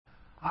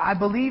I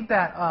believe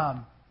that,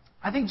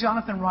 I think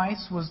Jonathan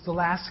Rice was the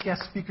last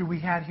guest speaker we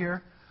had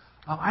here.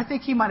 I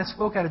think he might have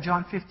spoke out of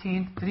John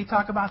 15. Did he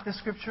talk about this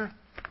scripture?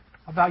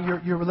 About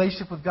your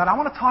relationship with God? I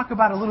want to talk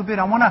about it a little bit.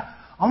 I want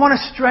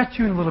to stretch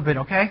you a little bit,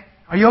 okay?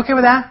 Are you okay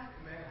with that?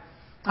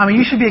 I mean,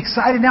 you should be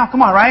excited now.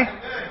 Come on, right?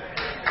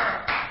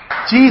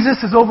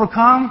 Jesus has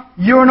overcome.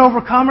 You're an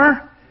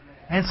overcomer.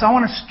 And so I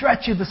want to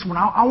stretch you this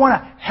morning. I want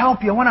to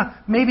help you. I want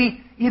to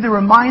maybe either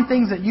remind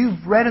things that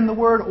you've read in the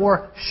Word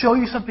or show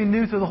you something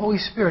new through the Holy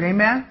Spirit.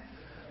 Amen?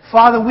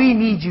 Father, we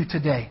need you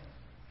today.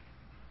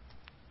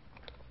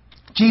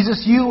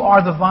 Jesus, you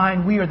are the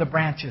vine, we are the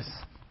branches.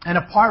 And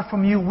apart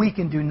from you, we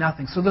can do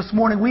nothing. So this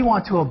morning, we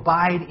want to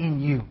abide in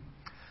you.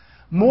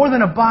 More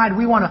than abide,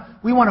 we want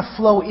to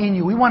flow in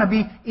you. We want to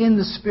be in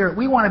the Spirit.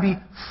 We want to be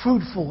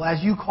fruitful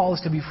as you call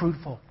us to be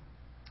fruitful.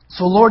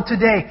 So Lord,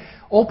 today,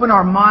 open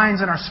our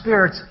minds and our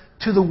spirits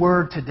to the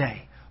Word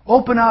today.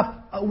 Open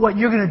up what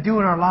you're going to do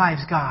in our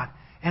lives, God.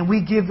 And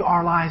we give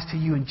our lives to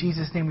you. In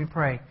Jesus' name we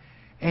pray.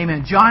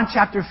 Amen. John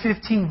chapter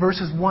 15,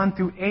 verses 1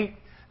 through 8.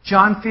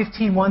 John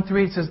 15, 1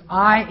 through 8 says,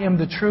 I am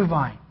the true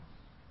vine,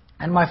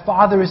 and my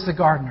Father is the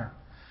gardener.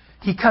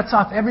 He cuts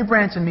off every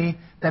branch in me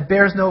that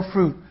bears no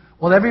fruit,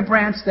 while every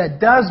branch that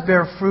does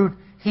bear fruit,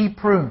 He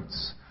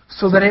prunes,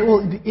 so that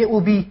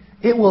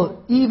it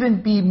will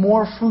even be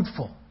more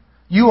fruitful.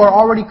 You are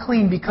already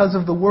clean because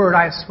of the word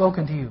I have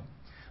spoken to you.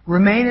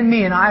 Remain in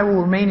me, and I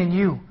will remain in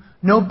you.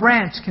 No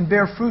branch can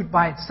bear fruit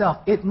by itself.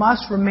 It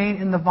must remain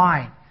in the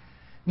vine.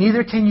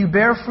 Neither can you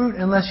bear fruit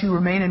unless you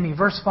remain in me.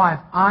 Verse 5,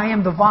 I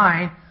am the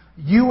vine,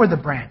 you are the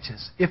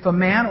branches. If a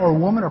man or a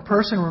woman or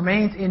person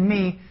remains in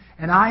me,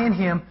 and I in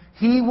him,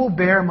 he will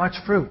bear much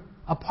fruit.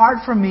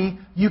 Apart from me,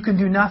 you can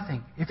do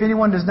nothing. If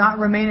anyone does not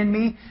remain in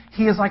me,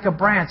 he is like a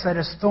branch that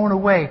is thrown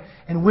away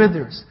and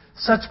withers.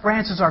 Such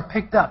branches are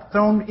picked up,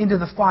 thrown into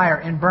the fire,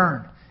 and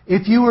burned.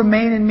 If you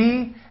remain in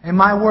me, and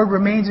my word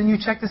remains in you,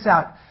 check this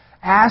out.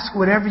 Ask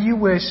whatever you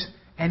wish,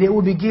 and it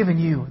will be given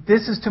you.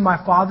 This is to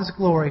my Father's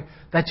glory,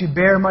 that you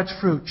bear much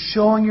fruit,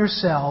 showing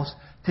yourselves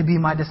to be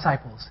my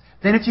disciples.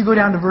 Then if you go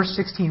down to verse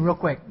 16, real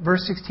quick.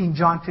 Verse 16,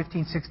 John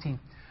 15, 16.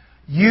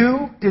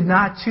 You did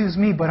not choose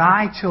me, but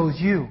I chose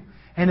you,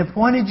 and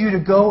appointed you to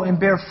go and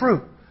bear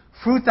fruit,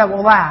 fruit that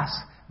will last.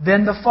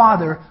 Then the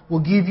Father will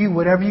give you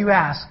whatever you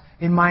ask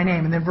in my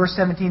name. And then verse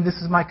 17, this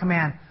is my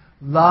command.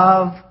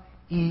 Love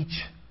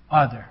each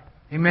other.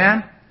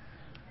 Amen?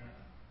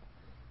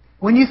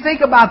 When you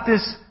think about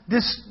this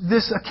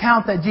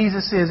account that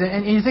Jesus is,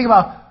 and you think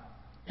about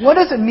what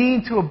does it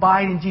mean to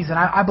abide in Jesus? And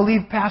I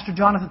believe Pastor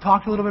Jonathan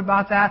talked a little bit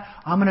about that.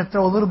 I'm going to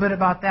throw a little bit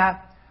about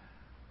that.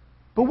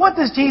 But what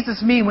does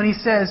Jesus mean when He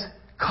says,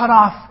 cut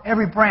off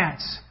every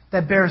branch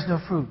that bears no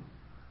fruit?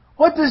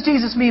 What does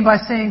Jesus mean by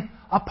saying,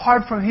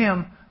 apart from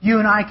Him, you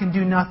and I can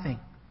do nothing?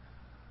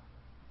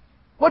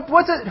 Who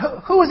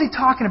is He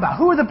talking about?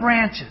 Who are the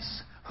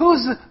branches? Who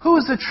is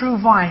the true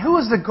vine? Who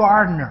is the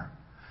gardener?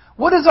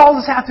 What does all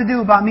this have to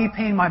do about me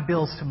paying my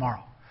bills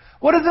tomorrow?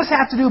 What does this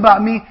have to do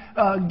about me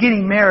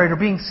getting married or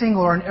being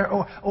single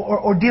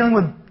or dealing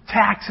with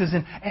taxes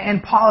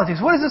and politics?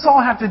 What does this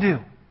all have to do?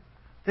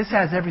 This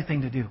has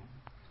everything to do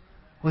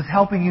with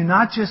helping you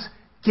not just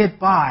get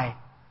by,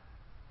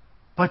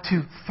 but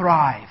to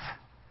thrive.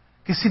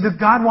 Because see,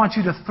 God wants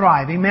you to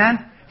thrive.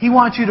 Amen? He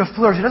wants you to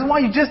flourish. He doesn't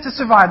want you just to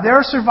survive. There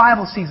are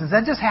survival seasons.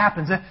 That just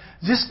happens. That's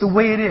just the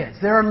way it is.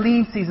 There are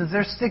lean seasons.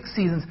 There are sick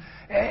seasons.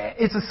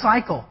 It's a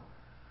cycle.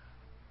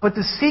 But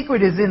the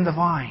secret is in the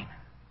vine.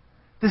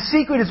 The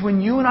secret is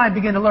when you and I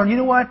begin to learn, you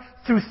know what?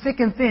 Through thick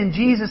and thin,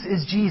 Jesus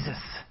is Jesus.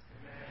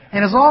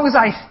 And as long as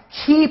I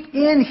keep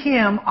in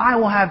Him, I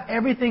will have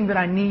everything that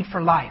I need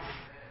for life.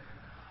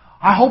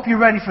 I hope you're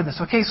ready for this.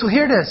 Okay, so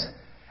here it is.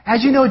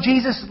 As you know,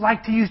 Jesus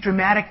liked to use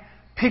dramatic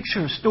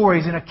pictures,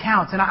 stories, and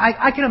accounts. And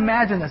I can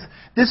imagine this.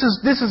 This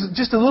is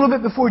just a little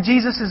bit before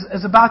Jesus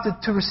is about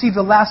to receive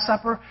the Last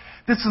Supper.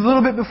 This is a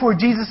little bit before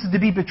Jesus is to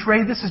be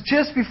betrayed. This is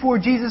just before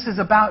Jesus is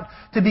about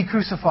to be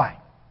crucified.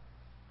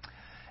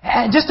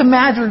 And just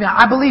imagine that.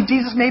 I believe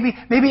Jesus,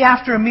 maybe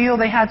after a meal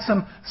they had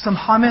some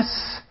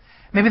hummus.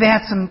 Maybe they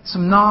had some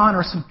naan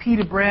or some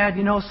pita bread,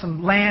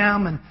 some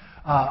lamb. And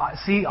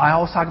see, I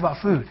always talk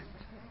about food.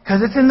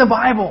 Because it's in the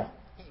Bible.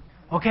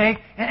 Okay?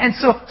 And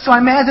so I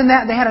imagine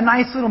that they had a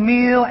nice little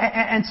meal,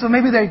 and so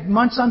maybe they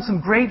munched on some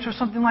grapes or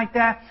something like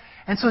that.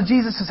 And so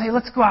Jesus says, hey,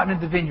 let's go out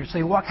into the vineyard. So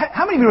you walk.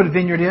 How many of you know what a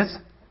vineyard is?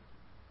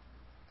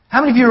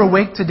 How many of you are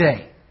awake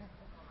today?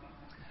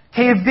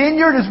 Okay, a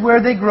vineyard is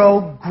where they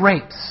grow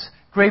grapes.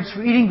 Grapes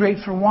for eating,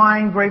 grapes for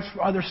wine, grapes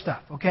for other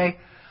stuff. Okay?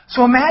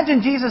 So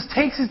imagine Jesus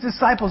takes His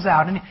disciples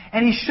out,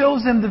 and He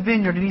shows them the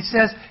vineyard, and He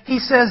says,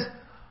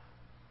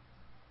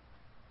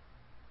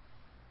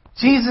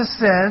 Jesus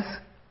says,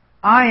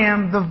 I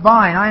am the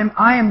vine.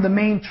 I am the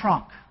main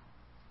trunk.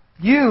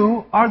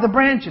 You are the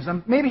branches.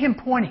 Maybe Him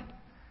pointing.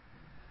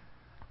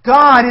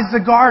 God is the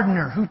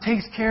gardener who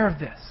takes care of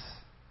this.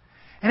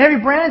 And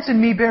every branch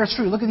in me bears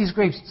fruit. Look at these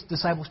grapes,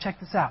 disciples. Check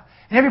this out.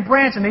 And every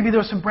branch, and maybe there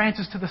were some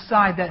branches to the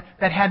side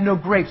that had no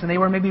grapes, and they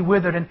were maybe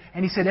withered. And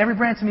He said, every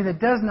branch in me that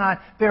does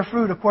not bear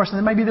fruit, of course, and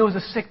then maybe there was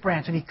a sick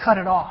branch, and He cut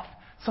it off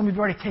Some of you have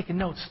already taken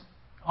notes.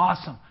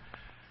 Awesome.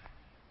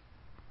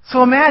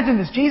 So imagine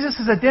this. Jesus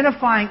is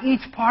identifying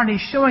each part and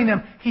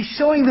He's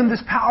showing them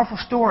this powerful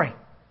story.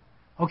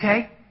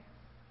 Okay?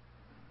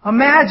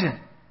 Imagine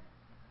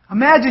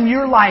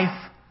your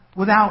life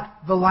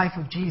without the life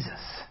of Jesus.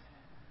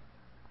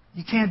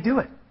 You can't do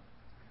it.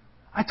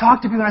 I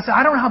talk to people and I say,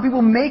 I don't know how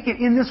people make it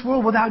in this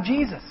world without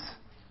Jesus.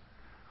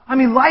 I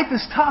mean, life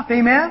is tough,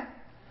 amen?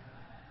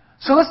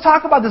 So let's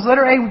talk about this.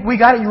 Letter A, we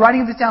got it. You're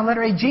writing this down.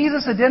 Letter A,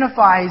 Jesus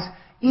identifies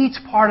each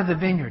part of the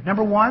vineyard.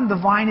 Number one, the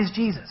vine is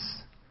Jesus.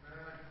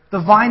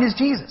 The vine is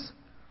Jesus.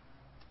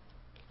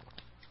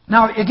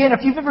 Now, again,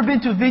 if you've ever been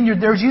to a vineyard,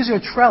 there's usually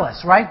a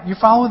trellis, right? You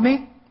follow with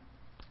me?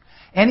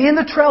 And in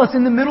the trellis,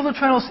 in the middle of the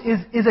trellis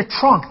is a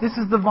trunk. This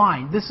is the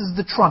vine. This is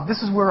the trunk.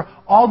 This is where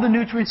all the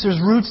nutrients,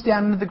 there's roots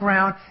down into the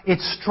ground.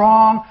 It's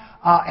strong,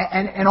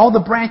 and all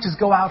the branches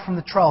go out from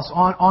the trellis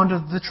onto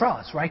the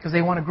trellis, right? Because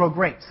they want to grow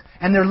grapes.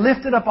 And they're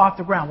lifted up off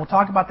the ground. We'll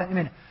talk about that in a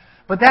minute.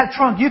 But that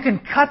trunk, you can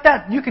cut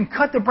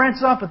the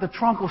branches off, but the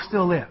trunk will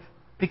still live.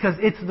 Because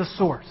it's the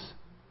source.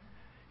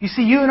 You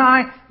see, you and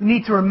I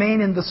need to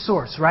remain in the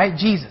source, right?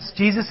 Jesus.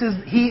 He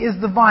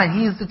is the vine.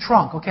 He is the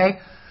trunk, okay?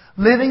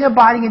 Living,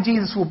 abiding in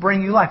Jesus will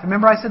bring you life.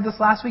 Remember I said this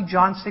last week?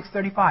 John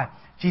 6:35.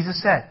 Jesus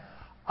said,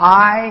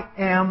 I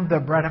am the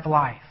bread of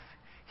life.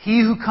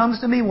 He who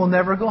comes to me will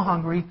never go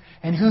hungry,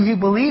 and who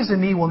believes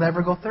in me will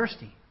never go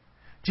thirsty.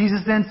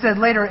 Jesus then said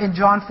later in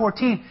John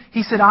 14,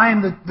 He said, I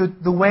am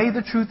the way,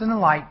 the truth, and the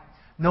light.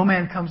 No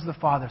man comes to the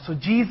Father. So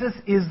Jesus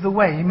is the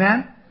way.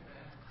 Amen?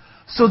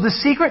 So the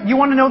secret, you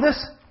want to know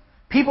this?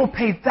 People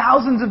pay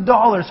thousands of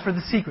dollars for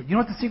the secret. You know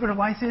what the secret of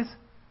life is?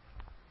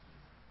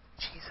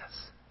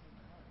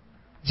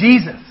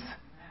 Jesus.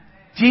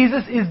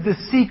 Jesus is the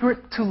secret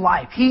to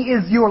life. He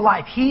is your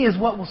life. He is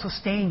what will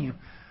sustain you.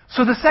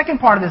 So the second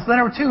part of this,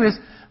 letter 2, is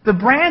the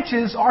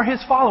branches are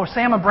His followers.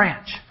 Say, I'm a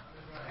branch.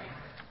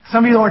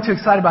 Some of you aren't too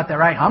excited about that,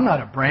 right? I'm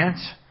not a branch.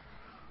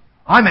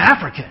 I'm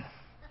African.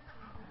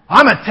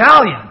 I'm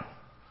Italian.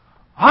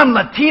 I'm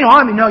Latino.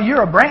 No,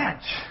 you're a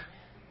branch.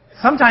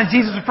 Sometimes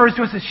Jesus refers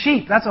to us as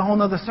sheep. That's a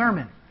whole other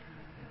sermon.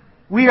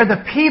 We are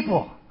the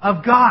people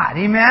of God.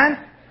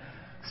 Amen?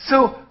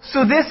 So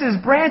this is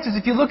branches.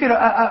 If you look at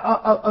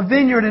a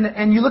vineyard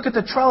and you look at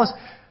the trellis,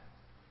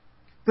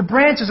 the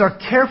branches are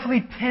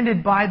carefully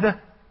tended by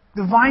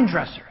the vine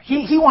dresser.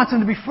 He wants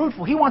them to be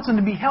fruitful. He wants them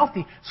to be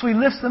healthy. So He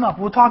lifts them up.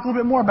 We'll talk a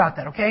little bit more about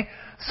that, okay?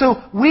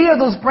 So we are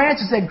those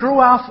branches that grow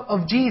off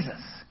of Jesus.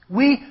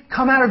 We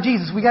come out of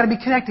Jesus. We got to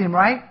be connected to Him,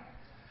 right?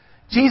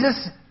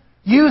 Jesus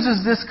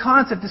uses this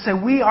concept to say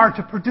we are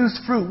to produce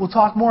fruit. We'll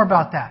talk more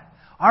about that.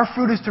 Our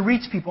fruit is to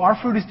reach people.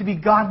 Our fruit is to be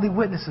godly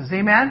witnesses.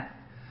 Amen?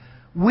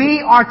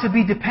 We are to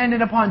be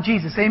dependent upon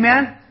Jesus.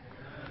 Amen?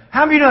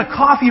 How many of you know that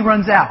coffee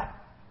runs out?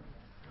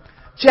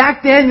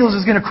 Jack Daniels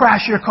is going to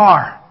crash your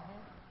car.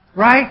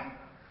 Right?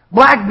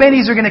 Black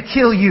Bennies are going to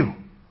kill you.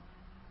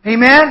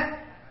 Amen?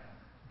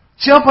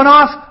 Jumping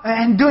off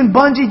and doing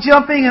bungee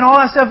jumping and all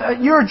that stuff.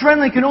 Your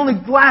adrenaline can only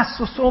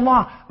last so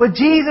long. But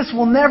Jesus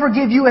will never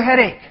give you a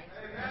headache.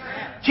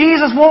 Amen.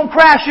 Jesus won't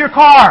crash your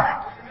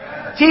car.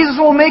 Amen. Jesus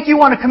won't make you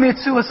want to commit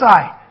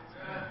suicide.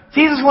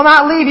 Jesus will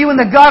not leave you in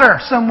the gutter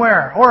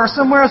somewhere or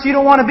somewhere else you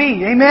don't want to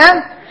be. Amen?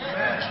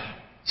 Amen?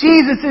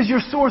 Jesus is your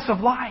source of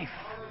life.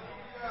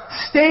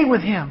 Stay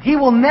with Him. He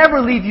will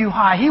never leave you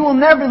high. He will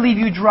never leave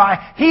you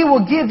dry. He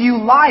will give you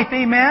life.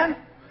 Amen?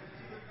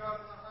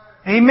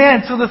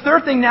 Amen. So the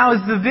third thing now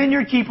is the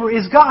vineyard keeper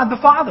is God the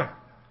Father.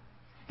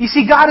 You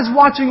see, God is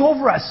watching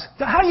over us.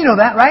 How do you know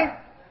that, right?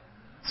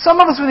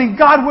 Some of us would think,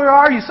 God, where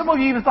are you? Some of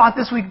you even thought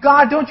this week,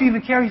 God, don't you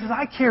even care? He says,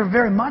 I care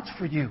very much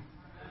for you.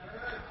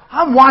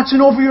 I'm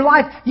watching over your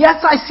life.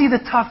 Yes, I see the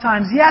tough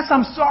times. Yes,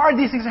 I'm sorry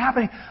these things are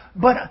happening.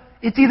 But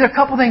it's either a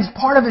couple things.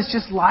 Part of it's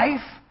just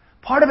life.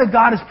 Part of it,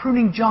 God is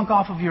pruning junk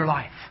off of your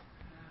life.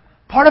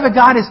 Part of it,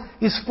 God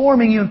is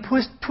forming you and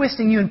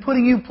twisting you and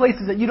putting you in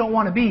places that you don't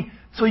want to be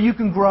so you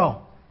can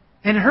grow.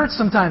 And it hurts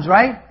sometimes,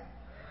 right?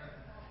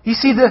 You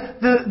see,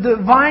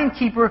 the vine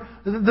keeper,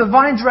 the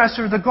vine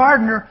dresser, the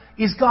gardener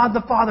is God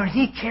the Father.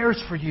 He cares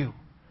for you.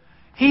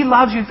 He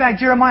loves you. In fact,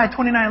 Jeremiah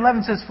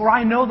 29:11 says, For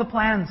I know the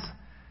plans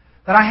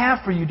that I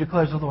have for you,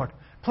 declares the Lord.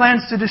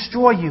 Plans to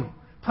destroy you.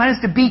 Plans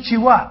to beat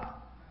you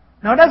up.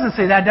 No, it doesn't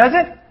say that, does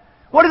it?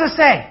 What does it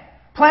say?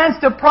 Plans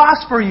to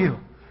prosper you.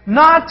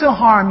 Not to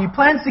harm you.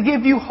 Plans to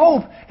give you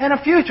hope and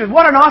a future.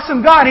 What an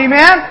awesome God. Amen?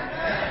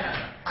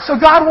 Amen. So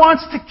God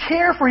wants to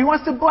care for you. He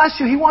wants to bless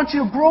you. He wants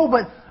you to grow,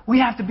 but we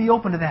have to be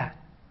open to that.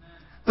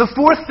 The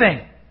fourth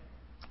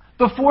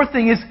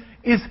thing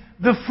is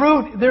the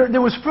fruit.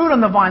 There was fruit on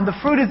the vine. The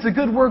fruit is the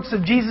good works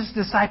of Jesus'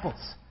 disciples.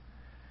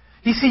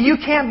 You see, you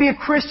can't be a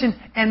Christian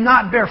and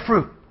not bear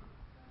fruit.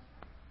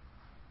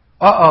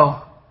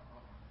 Uh-oh.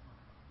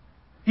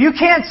 You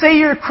can't say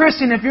you're a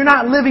Christian if you're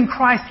not living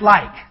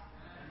Christ-like.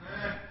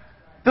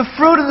 The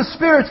fruit of the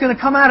Spirit is going to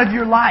come out of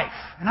your life.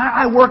 And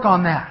I work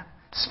on that.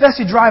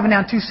 Especially driving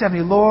down 270.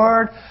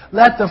 Lord,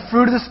 let the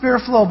fruit of the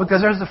Spirit flow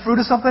because there's the fruit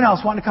of something else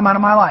wanting to come out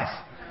of my life.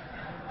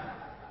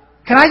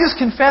 Can I just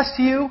confess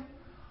to you?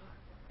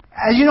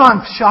 As you know,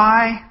 I'm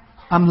shy.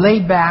 I'm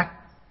laid back.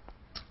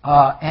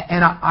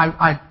 And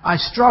I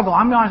struggle.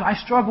 I'm honest, I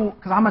struggle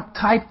because I'm a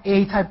type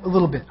A type a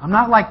little bit. I'm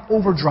not like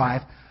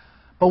overdrive.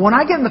 But when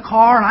I get in the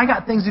car and I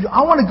got things to do,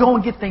 I want to go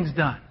and get things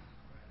done.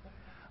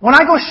 When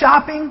I go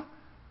shopping,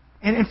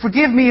 and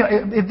forgive me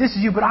if this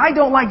is you, but I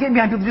don't like getting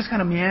behind people just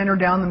kind of meander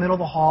down the middle of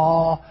the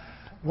hall,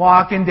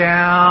 walking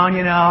down,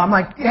 I'm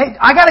like, hey,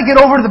 I got to get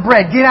over to the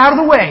bread. Get out of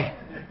the way.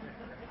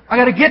 I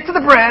got to get to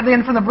the bread.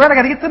 Then from the bread, I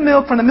got to get the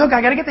milk. From the milk,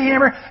 I got to get the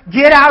hamburger.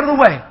 Get out of the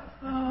way.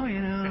 Oh,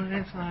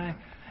 it's like...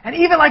 And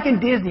even like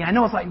in Disney, I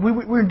know it's like, we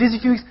were in Disney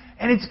a few weeks,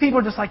 and it's people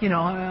are just like, and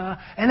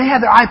they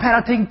have their iPad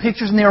out taking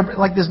pictures, and they're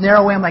like this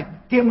narrow way. I'm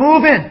like, get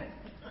moving.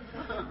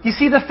 You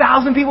see the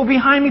 1,000 people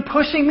behind me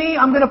pushing me?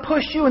 I'm going to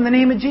push you in the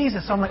name of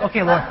Jesus. So I'm like,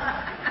 okay, Lord.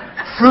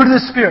 Fruit of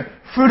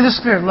the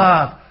Spirit,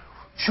 love,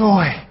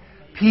 joy,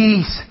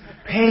 peace,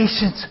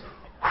 patience,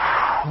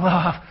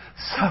 love,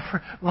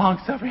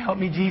 long suffering. Help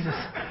me, Jesus.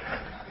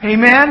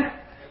 Amen?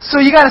 So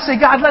you got to say,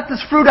 God, let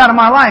this fruit out of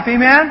my life.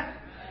 Amen?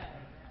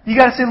 You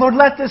got to say, Lord,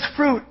 let this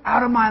fruit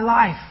out of my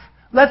life.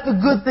 Let the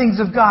good things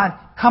of God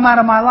come out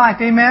of my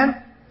life.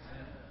 Amen?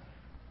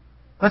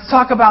 Let's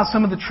talk about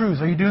some of the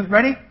truths. Are you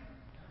ready?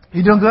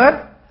 You doing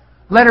good?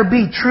 Letter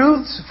B,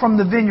 truths from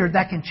the vineyard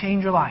that can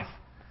change your life.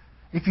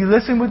 If you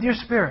listen with your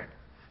spirit,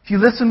 if you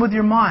listen with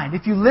your mind,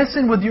 if you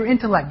listen with your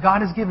intellect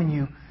God has given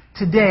you,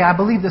 today I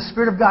believe the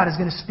Spirit of God is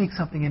going to speak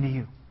something into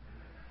you.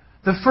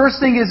 The first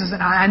thing is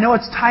and I know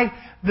it's tight,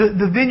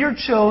 the vineyard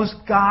shows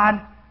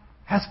God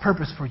has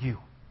purpose for you.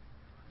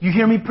 You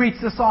hear me preach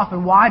this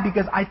often. Why?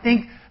 Because I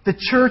think the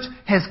church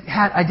has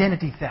had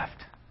identity theft.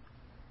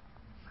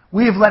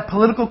 We have let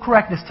political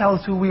correctness tell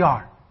us who we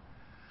are.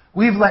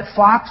 We've let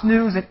Fox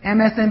News and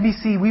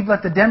MSNBC, we've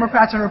let the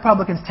Democrats and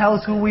Republicans tell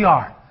us who we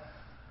are.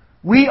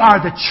 We are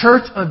the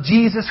church of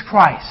Jesus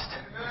Christ.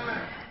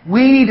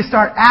 We need to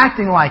start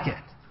acting like it.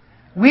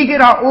 We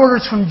get our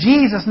orders from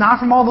Jesus, not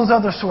from all those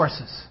other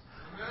sources.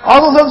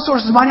 All those other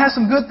sources might have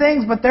some good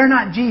things, but they're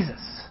not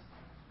Jesus.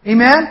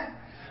 Amen?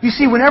 You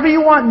see, whenever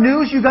you want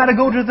news, you got to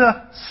go to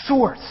the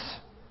source.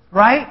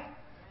 Right?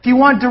 If you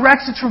want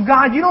directions from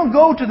God, you don't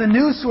go to the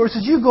news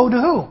sources, you go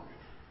to who?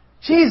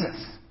 Jesus.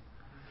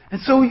 And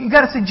so you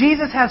got to say,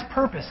 Jesus has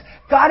purpose.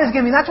 God has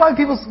given me. That's why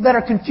people that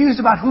are confused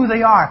about who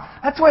they are.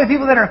 That's why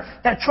people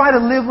that try to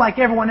live like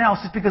everyone else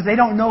is because they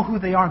don't know who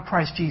they are in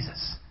Christ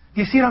Jesus. Do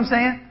you see what I'm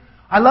saying?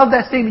 I love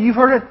that statement. You've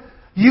heard it.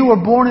 You were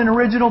born an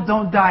original,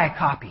 don't die a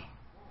copy.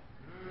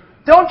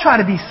 Don't try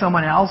to be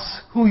someone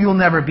else who you'll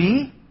never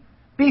be.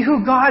 Be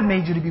who God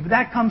made you to be. But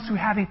that comes through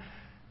having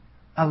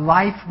a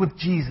life with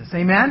Jesus.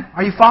 Amen?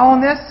 Are you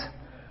following this?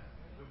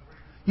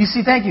 You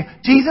see, thank you.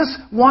 Jesus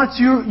wants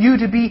you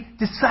to be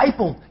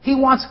discipled. He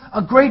wants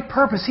a great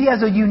purpose. He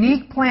has a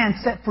unique plan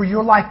set for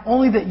your life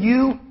only that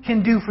you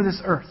can do for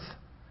this earth.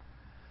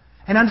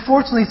 And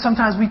unfortunately,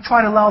 sometimes we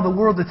try to allow the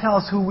world to tell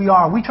us who we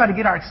are. We try to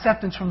get our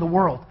acceptance from the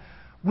world.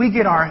 We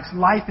get our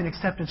life and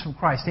acceptance from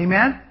Christ.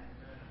 Amen?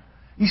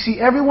 You see,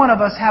 every one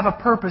of us have a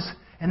purpose,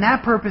 and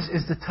that purpose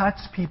is to touch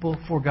people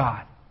for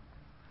God.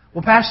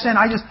 Well, Pastor Stan,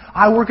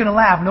 I work in a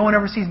lab. No one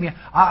ever sees me.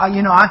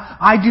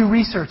 I do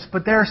research,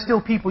 but there are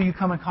still people you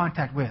come in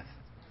contact with.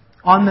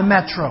 On the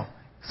metro.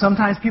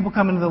 Sometimes people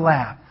come into the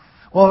lab.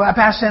 Well,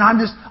 Pastor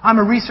Stan, I'm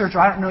a researcher.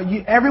 I don't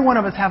know. Every one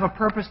of us have a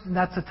purpose, and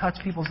that's to touch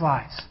people's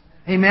lives.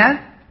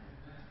 Amen?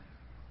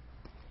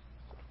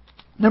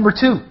 Number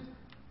 2.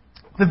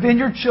 The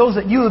vineyard shows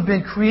that you have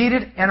been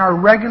created and are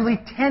regularly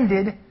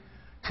tended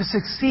to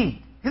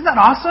succeed. Isn't that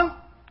awesome?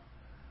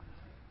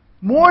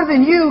 More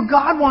than you,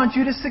 God wants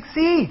you to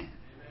succeed.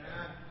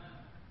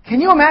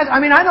 Can you imagine? I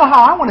mean, I know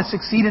how I want to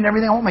succeed in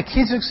everything. I want my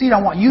kids to succeed. I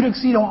want you to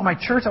succeed. I want my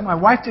church. I want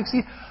my wife to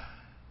succeed.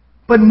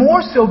 But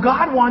more so,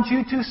 God wants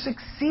you to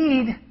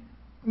succeed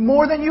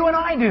more than you and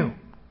I do.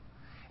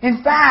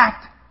 In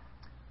fact,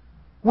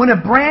 when a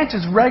branch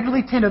is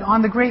regularly tended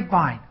on the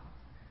grapevine,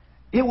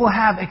 it will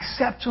have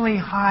exceptionally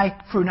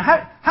high fruit.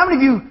 Now, how many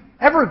of you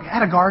ever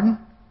had a garden?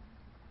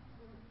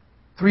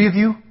 3 of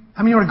you?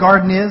 How many know what a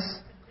garden is?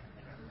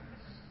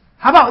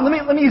 How about,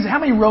 let me use it. How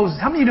many roses?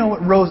 How many of you know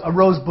what a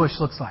rose bush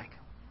looks like?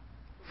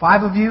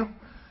 5 of you?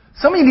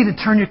 Some of you need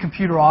to turn your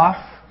computer off.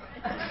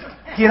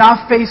 Get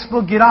off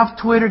Facebook, get off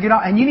Twitter,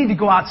 and you need to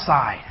go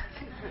outside.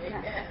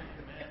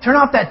 Turn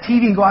off that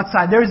TV and go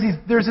outside.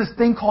 There's this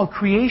thing called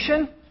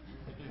creation.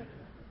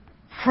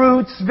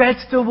 Fruits,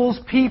 vegetables,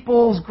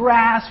 peoples,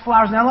 grass,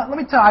 flowers. Now, let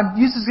me tell you, I've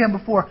used this again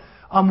before.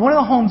 One of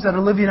the homes that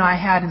Olivia and I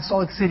had in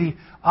Salt Lake City,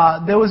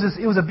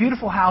 it was a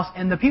beautiful house,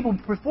 and the people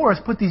before us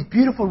put these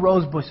beautiful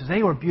rose bushes.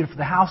 They were beautiful.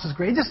 The house is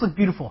great. It just looked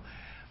beautiful.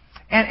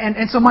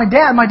 And so my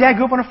dad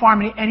grew up on a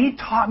farm, and he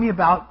taught me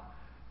about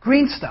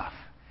green stuff.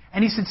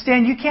 And he said,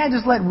 Stan, you can't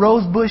just let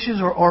rose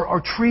bushes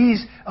or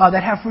trees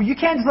that have fruit, you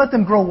can't just let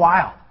them grow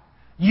wild.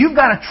 You've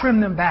got to trim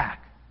them back.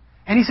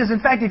 And he says, in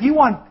fact, if you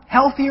want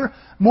healthier,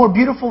 more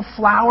beautiful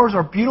flowers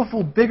or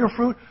beautiful, bigger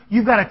fruit,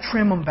 you've got to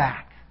trim them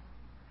back.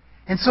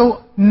 And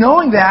so,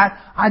 knowing that,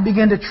 I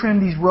began to trim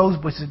these rose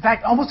bushes. In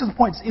fact, almost to the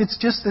point, it's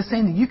just the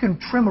same thing. You can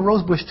trim a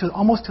rose bush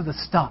almost to the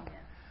stump,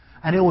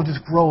 and it will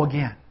just grow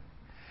again.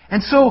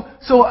 And so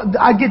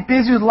I get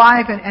busy with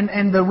life,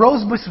 and the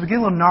rose bushes get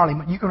a little gnarly.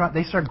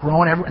 They start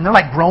growing everywhere, and they're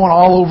like growing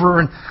all over,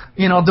 and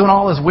doing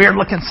all this weird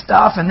looking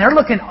stuff, and they're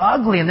looking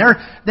ugly, and they're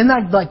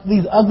not like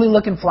these ugly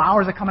looking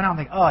flowers are coming out. I'm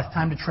like, oh, it's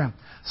time to trim.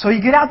 So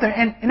you get out there,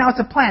 and now it's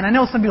a plant. I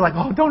know some people are like,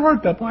 oh, don't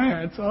hurt the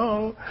plants,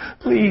 oh,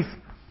 please.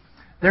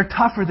 They're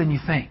tougher than you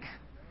think.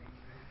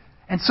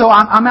 And so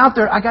I'm out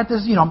there. I got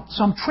this,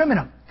 so I'm trimming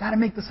them. Got to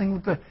make this thing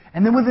look good.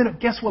 And then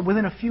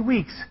within a few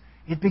weeks,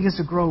 it begins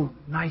to grow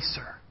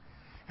nicer.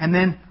 And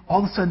then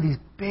all of a sudden, these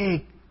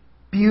big,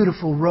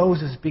 beautiful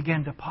roses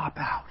begin to pop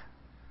out.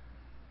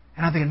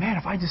 And I'm thinking, man,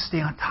 if I just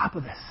stay on top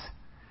of this.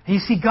 And you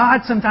see,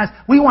 God sometimes,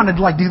 we want to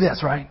do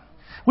this, right?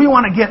 We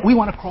want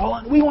to crawl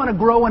on, we want to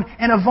grow, and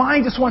a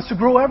vine just wants to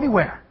grow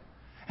everywhere.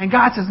 And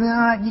God says,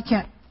 nah, you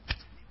can't.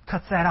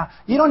 Cuts that out.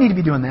 You don't need to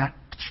be doing that.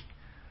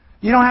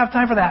 You don't have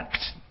time for that.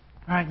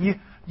 All right?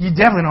 You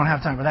definitely don't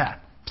have time for that.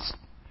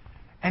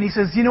 And He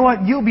says, you know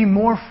what? You'll be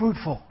more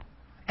fruitful.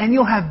 And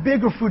you'll have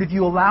bigger fruit if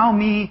you allow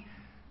me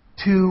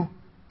to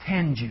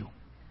tend you.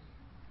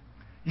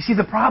 You see,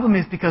 the problem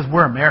is because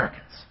we're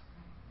Americans.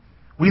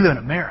 We live in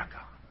America.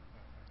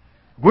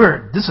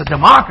 This is a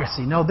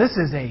democracy. No, this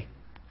is a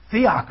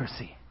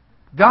theocracy.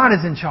 God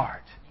is in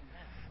charge.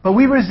 But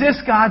we resist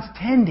God's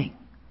tending.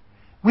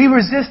 We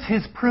resist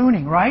His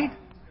pruning, right?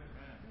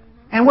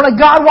 And we're like,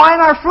 God, why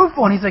aren't I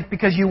fruitful? And He's like,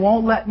 because you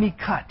won't let me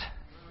cut.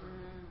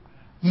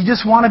 You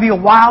just want to be a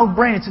wild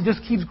branch that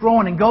just keeps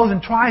growing and goes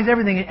and tries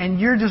everything, and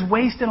you're just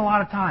wasting a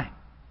lot of time.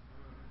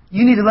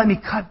 You need to let me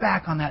cut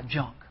back on that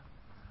junk.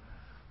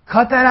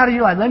 Cut that out of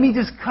your life. Let me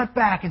just cut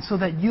back, and so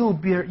that you'll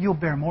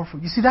bear more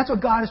fruit. You see, that's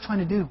what God is trying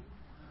to do.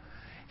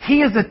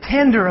 He is the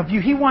tender of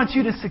you. He wants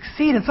you to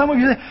succeed. And some of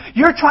you,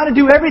 you're trying to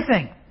do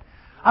everything.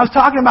 I was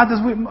talking about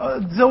this.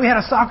 Zoe had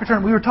a soccer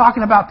tournament. We were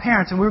talking about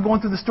parents, and we were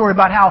going through the story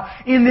about how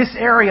in this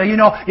area,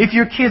 if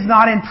your kid's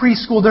not in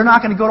preschool, they're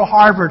not going to go to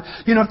Harvard.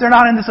 If they're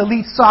not in this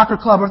elite soccer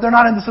club, or if they're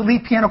not in this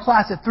elite piano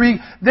class at 3,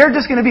 they're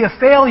just going to be a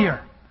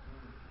failure.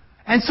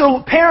 And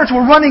so parents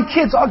were running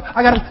kids. Oh,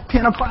 I got a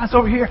piano class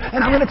over here,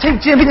 and I'm going to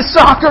take Jimmy to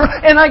soccer,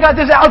 and I got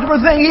this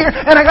algebra thing here,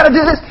 and I got to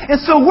do this. And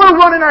so we're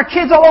running our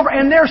kids all over,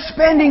 and they're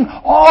spending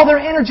all their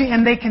energy,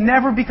 and they can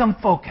never become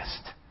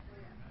focused.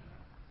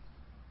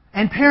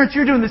 And parents,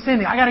 you're doing the same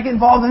thing. I got to get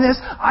involved in this.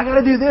 I got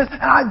to do this,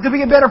 and to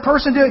be a better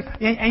person, do it.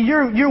 And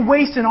you're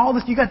wasting all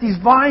this. You got these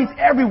vines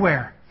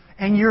everywhere,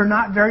 and you're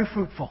not very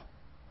fruitful.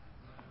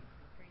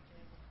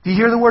 Do you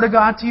hear the word of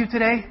God to you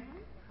today?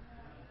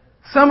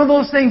 Some of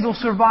those things will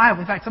survive.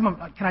 In fact, some of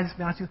them, can I just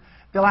be honest with you?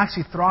 They'll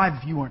actually thrive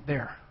if you weren't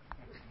there.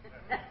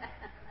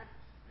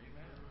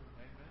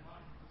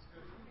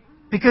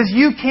 Because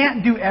you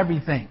can't do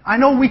everything. I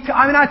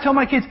tell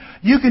my kids,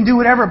 you can do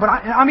whatever, but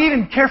I'm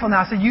even careful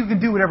now. I say you can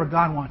do whatever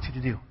God wants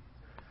you to do.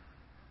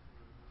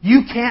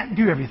 You can't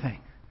do everything.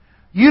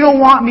 You don't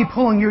want me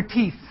pulling your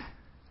teeth.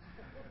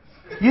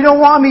 You don't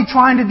want me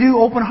trying to do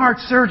open heart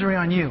surgery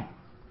on you.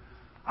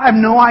 I have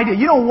no idea.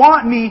 You don't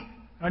want me...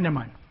 Oh, never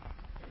mind.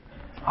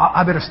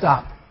 I better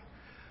stop.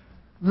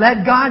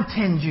 Let God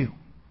tend you.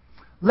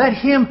 Let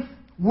Him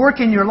work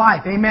in your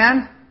life.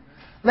 Amen?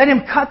 Let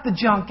Him cut the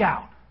junk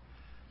out.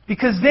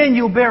 Because then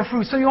you'll bear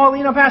fruit. So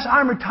Pastor,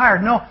 I'm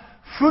retired. No,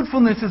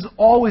 fruitfulness is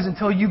always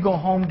until you go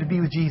home to be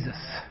with Jesus.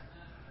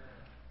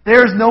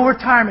 There is no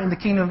retirement in the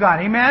kingdom of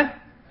God. Amen?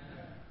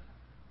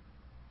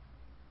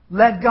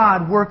 Let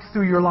God work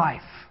through your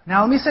life.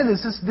 Now let me say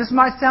this. This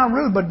might sound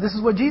rude, but this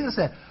is what Jesus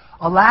said.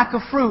 A lack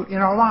of fruit in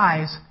our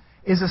lives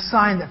is a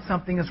sign that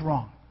something is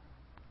wrong.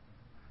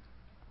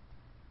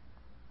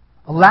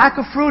 A lack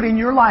of fruit in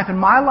your life, in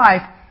my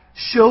life,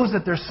 shows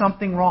that there's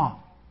something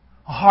wrong.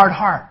 A hard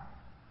heart.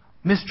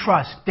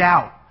 Mistrust,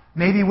 doubt.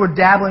 Maybe we're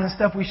dabbling in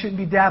stuff we shouldn't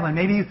be dabbling.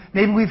 Maybe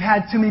we've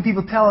had too many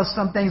people tell us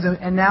some things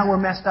and now we're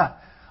messed up.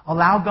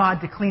 Allow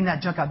God to clean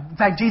that junk out. In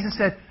fact, Jesus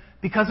said,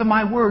 because of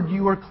my word,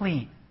 you are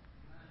clean.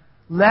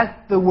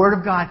 Let the word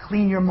of God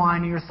clean your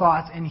mind and your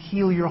thoughts and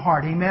heal your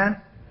heart. Amen?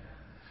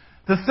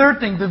 The third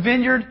thing, the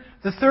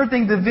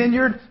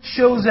vineyard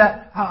shows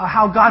that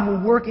how God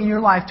will work in your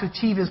life to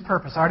achieve His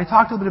purpose. I already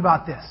talked a little bit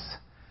about this.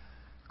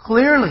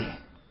 Clearly,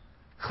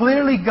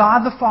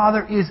 God the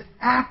Father is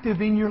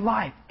active in your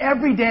life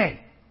every day.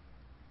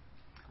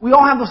 We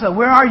all have those thoughts.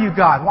 Where are you,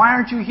 God? Why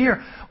aren't you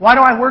here? Why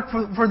do I work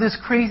for this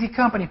crazy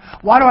company?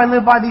 Why do I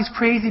live by these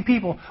crazy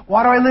people?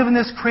 Why do I live in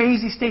this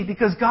crazy state?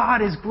 Because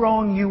God is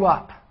growing you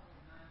up.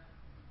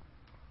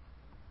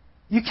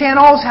 You can't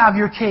always have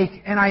your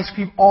cake and ice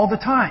cream all the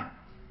time.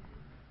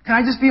 Can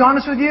I just be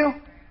honest with you?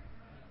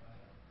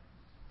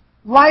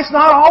 Life's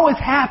not always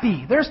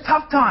happy. There's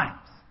tough times.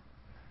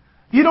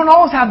 You don't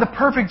always have the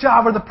perfect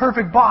job or the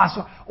perfect boss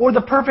or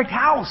the perfect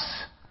house.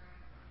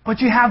 But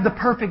you have the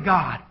perfect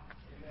God.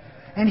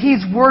 And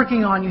He's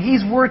working on you.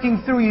 He's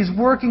working through you. He's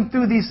working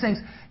through these things.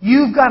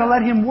 You've got to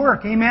let Him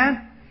work.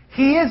 Amen?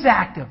 He is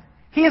active.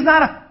 He is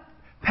not a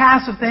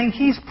passive thing.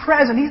 He's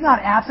present. He's not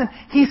absent.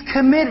 He's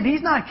committed.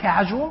 He's not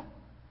casual.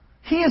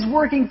 He is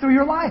working through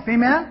your life.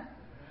 Amen?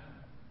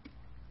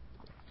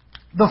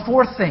 The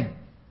fourth thing.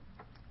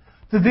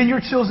 The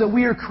vineyard shows that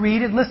we are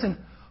created, listen,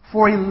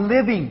 for a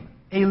living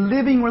a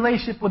living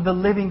relationship with the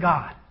living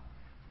God.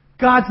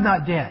 God's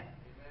not dead.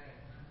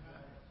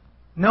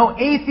 No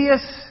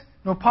atheist,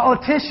 no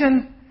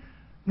politician,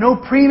 no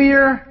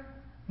premier,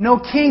 no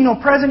king, no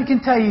president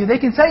can tell you. They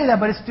can tell you that,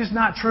 but it's just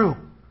not true.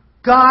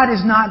 God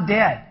is not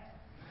dead.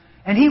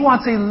 And He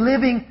wants a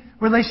living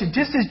relationship.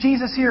 Just as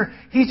Jesus here,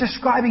 He's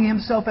describing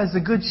Himself as the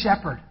Good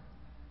Shepherd.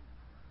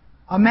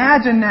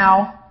 Imagine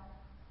now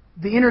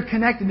the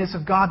interconnectedness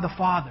of God the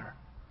Father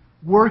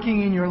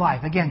working in your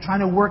life. Again, trying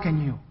to work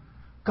in you.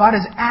 God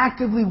is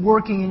actively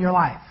working in your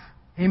life.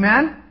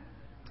 Amen?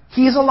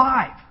 He is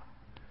alive.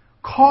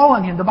 Call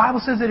on Him. The Bible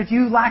says that if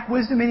you lack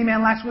wisdom, any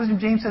man lacks wisdom,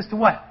 James says to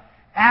what?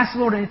 Ask the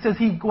Lord, and it says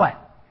He what?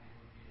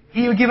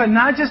 He will give it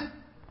not just,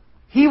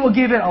 He will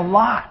give it a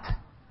lot.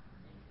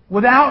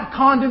 Without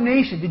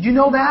condemnation. Did you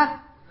know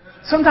that?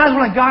 Sometimes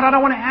we're like, God, I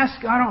don't want to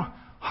ask,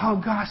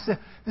 oh gosh,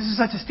 this is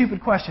such a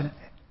stupid question.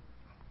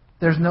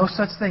 There's no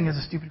such thing as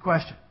a stupid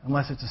question,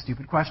 unless it's a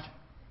stupid question.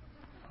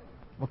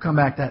 We'll come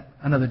back to that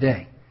another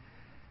day.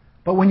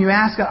 But when you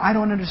ask God, I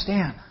don't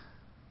understand.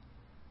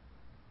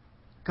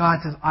 God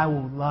says, I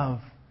will love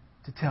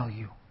to tell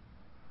you.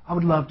 I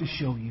would love to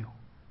show you.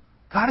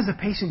 God is a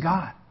patient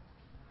God.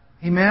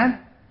 Amen?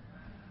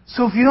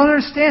 So if you don't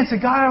understand, say,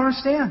 God, I don't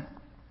understand.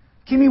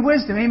 Give me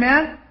wisdom.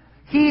 Amen?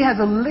 He has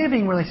a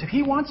living relationship.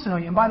 He wants to know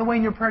you. And by the way,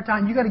 in your prayer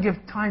time, you've got to give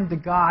time to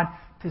God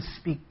to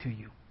speak to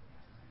you.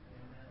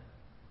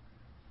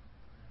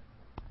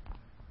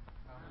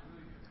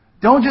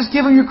 Don't just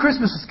give Him your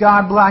Christmas.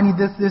 God, I need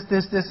this.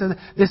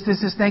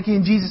 Thank you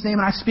in Jesus' name.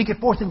 And I speak it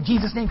forth in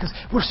Jesus' name because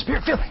we're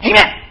Spirit-filled.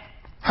 Amen.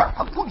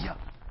 Hallelujah.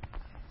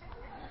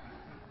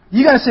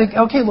 You got to say,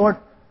 okay, Lord,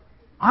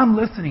 I'm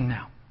listening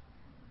now.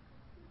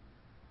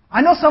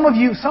 I know some of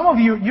you,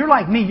 you're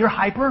like me. You're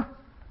hyper.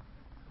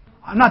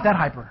 I'm not that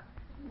hyper.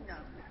 No.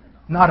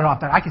 Not at all.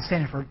 I can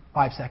stand here for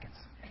 5 seconds.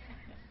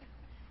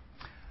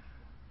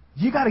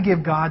 You got to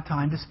give God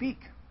time to speak.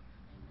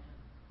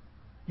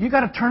 You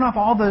got to turn off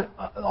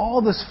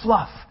all this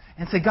fluff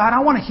and say, God, I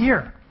want to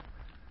hear.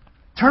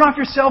 Turn off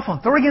your cell phone.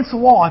 Throw it against the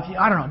wall.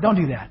 I don't know. Don't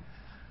do that.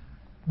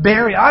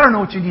 Bury it. I don't know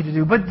what you need to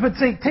do. But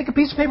say, take a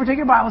piece of paper, take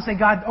your Bible, and say,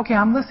 God, okay,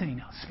 I'm listening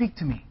now. Speak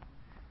to me.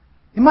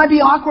 It might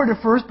be awkward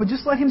at first, but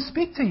just let Him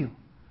speak to you.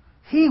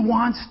 He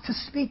wants to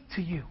speak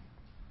to you.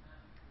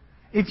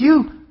 If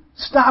you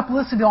stop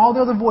listening to all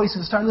the other voices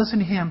and start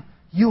listening to Him,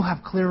 you'll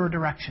have clearer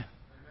direction.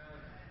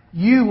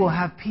 You will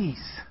have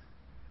peace.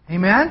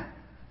 Amen?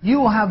 You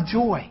will have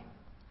joy.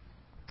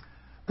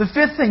 The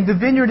fifth thing, the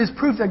vineyard is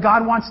proof that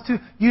God wants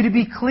you to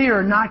be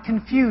clear, not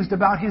confused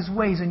about His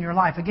ways in your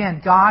life. Again,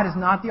 God is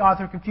not the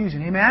author of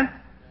confusion. Amen?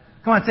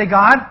 Come on, say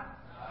God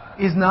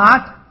is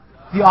not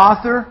the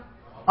author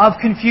of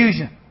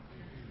confusion.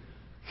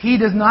 He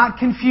does not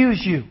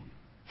confuse you.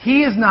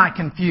 He is not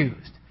confused.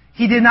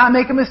 He did not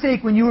make a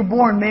mistake when you were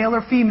born, male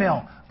or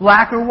female,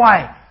 black or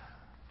white,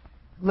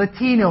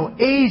 Latino,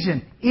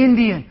 Asian,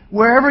 Indian,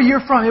 wherever you're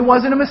from. It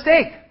wasn't a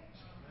mistake.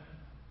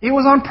 It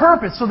was on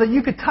purpose so that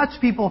you could touch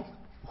people,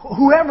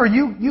 whoever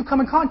you come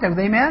in contact with.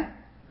 Amen?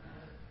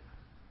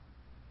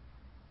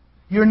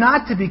 You're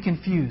not to be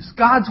confused.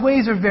 God's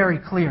ways are very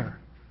clear.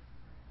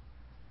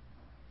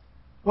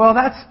 Well,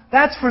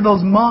 that's for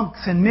those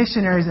monks and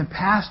missionaries and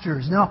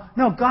pastors.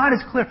 No, God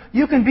is clear.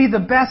 You can be the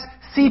best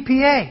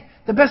CPA,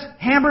 the best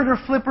hamburger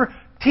flipper,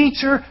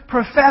 teacher,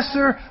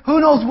 professor,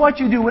 who knows what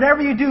you do.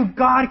 Whatever you do,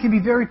 God can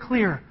be very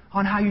clear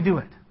on how you do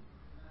it.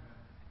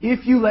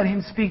 If you let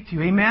Him speak to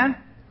you. Amen?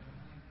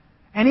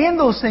 And in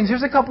those things,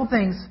 here's a couple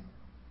things.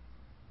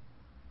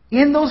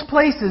 In those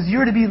places,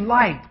 you're to be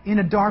light in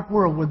a dark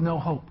world with no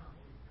hope.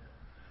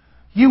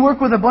 You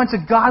work with a bunch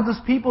of godless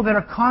people that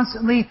are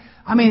constantly...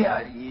 I've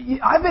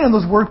been in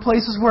those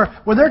workplaces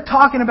where they're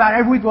talking about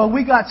every week, well,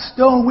 we got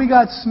stoned, we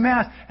got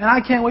smashed, and I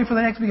can't wait for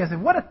the next week. I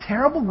said, what a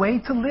terrible way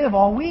to live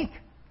all week.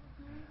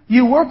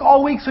 You work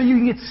all week so you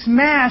can get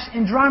smashed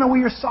and drown away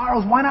your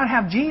sorrows. Why not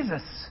have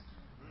Jesus?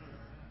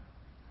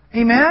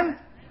 Amen?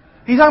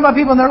 He's talking about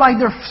people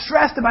and they're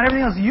stressed about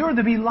everything else. You're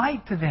to be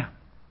light to them.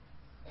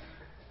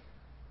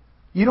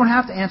 You don't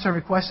have to answer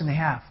every question they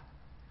have.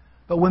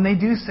 But when they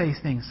do say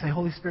things, say,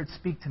 Holy Spirit,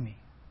 speak to me.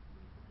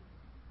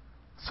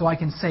 So I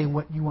can say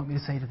what you want me to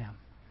say to them.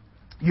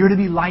 You're to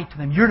be light to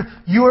them.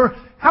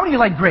 How many of you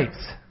like grapes?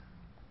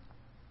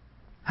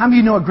 How many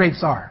of you know what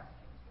grapes are?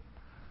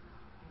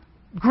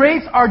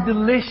 Grapes are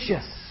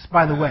delicious,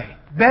 by the way.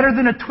 Better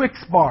than a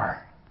Twix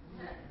bar.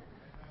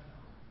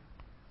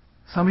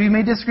 Some of you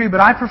may disagree, but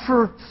I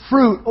prefer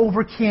fruit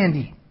over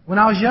candy. When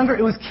I was younger,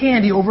 it was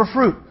candy over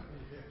fruit.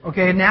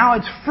 Okay, now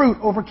it's fruit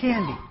over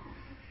candy.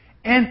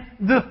 And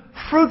the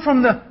fruit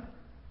from the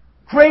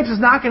grapes is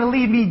not going to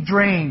leave me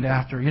drained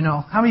after,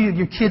 How many of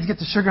your kids get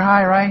the sugar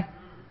high, right?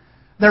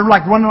 They're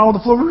like running all over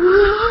the floor.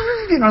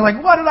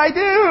 Like, what did I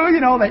do?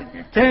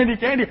 Like,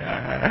 candy.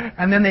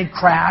 And then they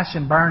crash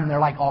and burn and they're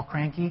like all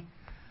cranky.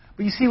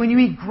 But you see, when you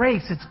eat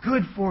grapes, it's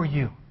good for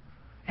you.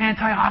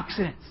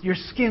 Antioxidants. Your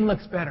skin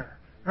looks better,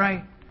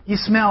 right? You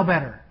smell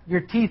better.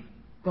 Your teeth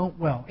don't,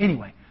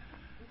 anyway.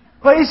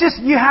 But it's just,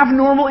 you have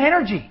normal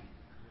energy.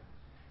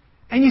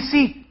 And you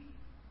see,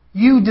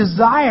 you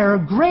desire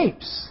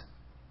grapes.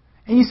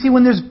 And you see,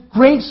 when there's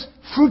grapes,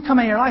 fruit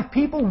coming in your life,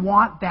 people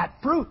want that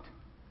fruit.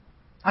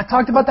 I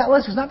talked about that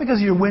list. It's not because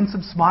of your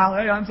winsome smile.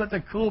 Hey, I'm such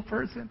a cool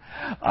person.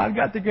 I've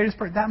got the greatest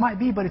person. That might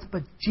be, but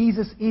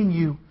Jesus in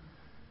you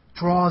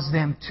draws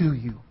them to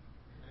you.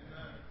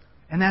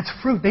 And that's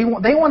fruit. They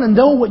want to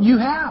know what you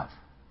have.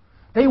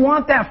 They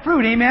want that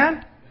fruit.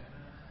 Amen?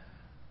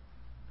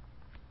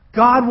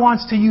 God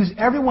wants to use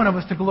every one of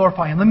us to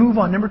glorify Him. Let me move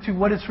on. Number 2,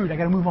 what is fruit? I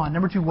got to move on.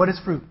 Number 2, what is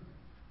fruit?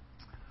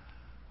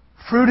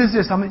 Fruit is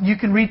this. You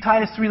can read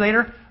Titus 3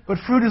 later, but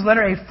fruit is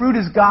letter A. Fruit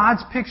is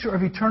God's picture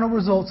of eternal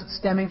results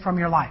stemming from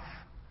your life.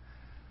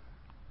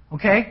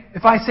 Okay?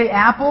 If I say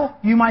apple,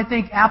 you might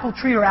think apple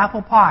tree or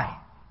apple pie.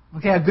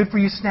 Okay, a good for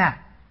you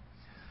snack.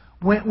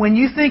 When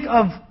you think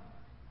of,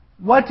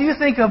 what do you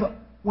think of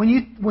when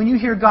you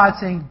hear God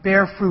saying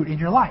bear fruit in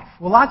your life?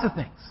 Well, lots of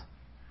things.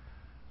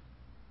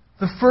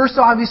 The first,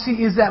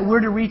 obviously, is that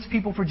we're to reach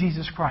people for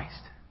Jesus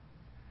Christ.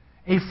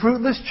 A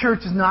fruitless church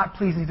is not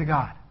pleasing to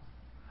God.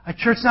 A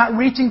church not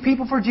reaching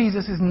people for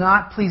Jesus is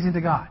not pleasing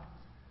to God.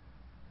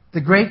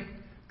 The Great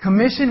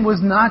Commission was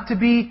not to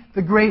be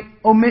the great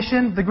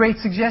omission, the great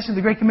suggestion.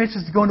 The Great Commission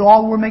is to go into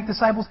all the world and make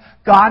disciples.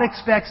 God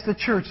expects the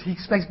church. He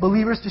expects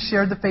believers to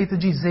share the faith of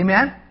Jesus.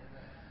 Amen?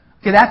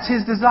 Okay, that's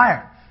His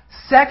desire.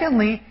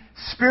 Secondly,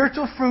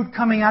 spiritual fruit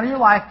coming out of your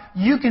life,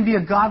 you can be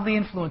a godly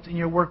influence in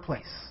your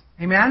workplace.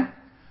 Amen?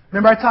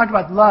 Remember I talked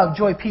about love,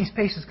 joy, peace,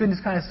 patience, goodness,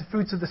 kindness, the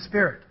fruits of the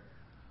Spirit.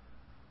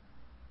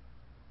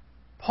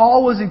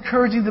 Paul was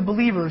encouraging the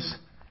believers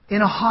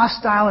in a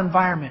hostile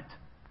environment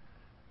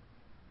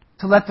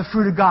to let the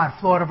fruit of God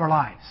flow out of our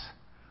lives.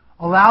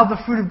 Allow the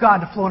fruit of God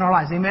to flow in our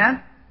lives.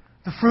 Amen?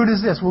 The fruit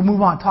is this. We'll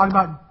move on. Talking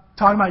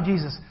about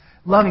Jesus.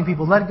 Loving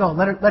people. Let it go.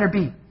 Let her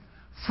be.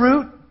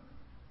 Fruit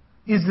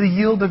is the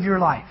yield of your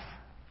life.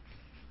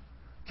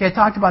 Okay, I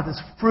talked about this.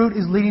 Fruit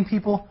is leading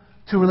people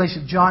to a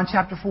relationship. John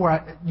chapter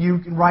 4, you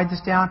can write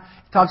this down.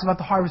 It talks about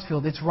the harvest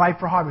field. It's ripe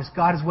for harvest.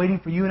 God is waiting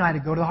for you and I to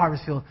go to the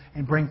harvest field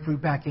and bring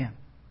fruit back in.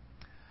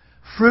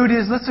 Fruit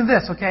is, listen to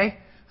this, okay?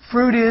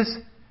 Fruit is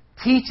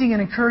teaching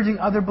and encouraging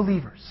other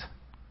believers.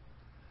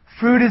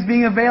 Fruit is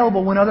being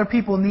available when other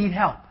people need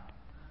help.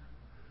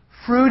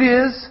 Fruit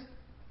is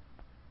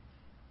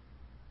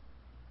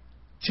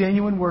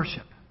genuine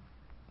worship.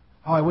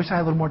 Oh, I wish I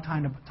had a little more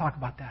time to talk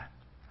about that.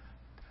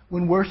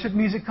 When worship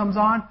music comes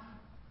on,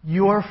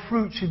 your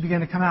fruit should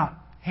begin to come out.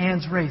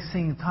 Hands raised,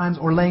 singing at times,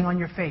 or laying on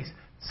your face,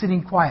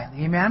 sitting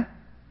quietly. Amen?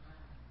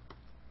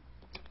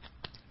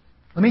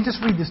 Let me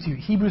just read this to you.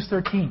 Hebrews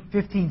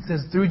 13:15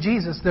 says, "Through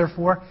Jesus,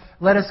 therefore,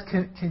 let us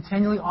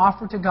continually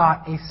offer to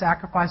God a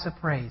sacrifice of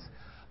praise,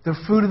 the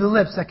fruit of the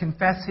lips that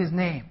confess His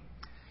name.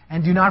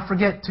 And do not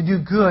forget to do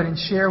good and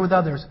share with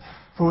others.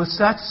 For with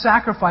such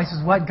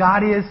sacrifices, what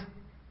God is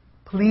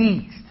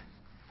pleased."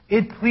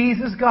 It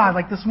pleases God.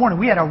 Like this morning,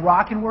 we had a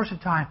rock and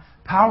worship time.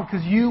 Power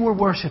because you were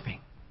worshiping.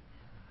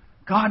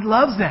 God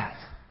loves that.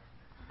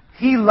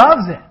 He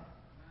loves it.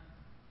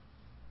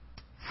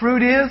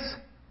 Fruit is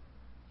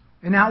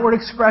an outward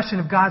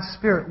expression of God's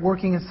Spirit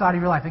working inside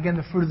of your life. Again,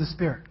 the fruit of the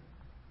Spirit.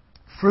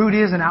 Fruit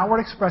is an outward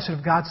expression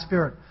of God's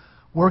Spirit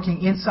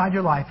working inside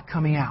your life,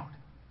 coming out.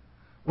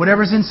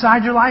 Whatever's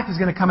inside your life is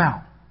going to come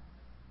out.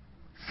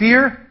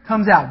 Fear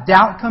comes out.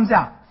 Doubt comes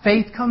out.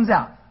 Faith comes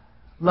out.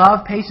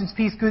 Love, patience,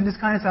 peace, goodness,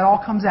 kindness, that all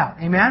comes out.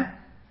 Amen?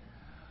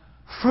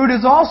 Fruit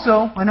is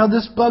also, I know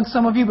this bugs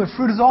some of you, but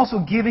fruit is also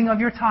giving of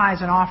your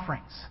tithes and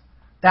offerings.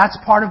 That's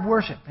part of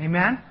worship.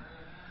 Amen?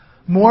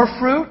 More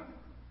fruit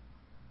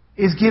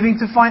is giving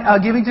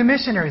to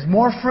missionaries.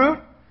 More fruit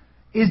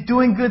is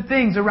doing good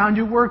things around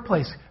your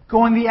workplace.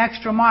 Going the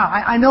extra mile.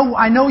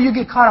 I know you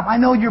get caught up. I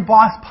know your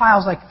boss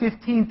piles like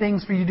 15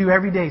 things for you to do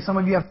every day. Some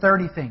of you have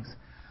 30 things.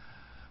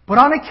 But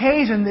on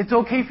occasion, it's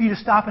okay for you to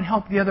stop and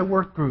help the other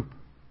work group.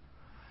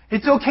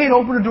 It's okay to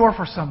open a door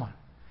for someone.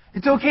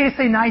 It's okay to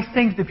say nice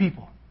things to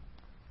people.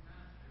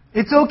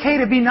 It's okay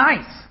to be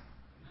nice.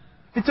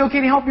 It's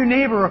okay to help your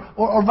neighbor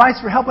or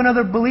vice versa, help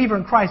another believer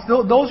in Christ.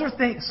 Those are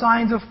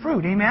signs of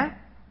fruit. Amen?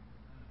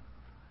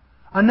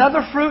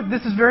 Another fruit,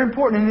 this is very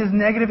important in this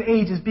negative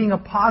age, is being a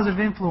positive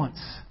influence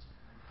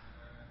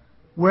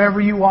wherever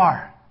you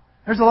are.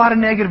 There's a lot of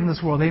negative in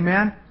this world.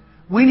 Amen?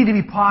 We need to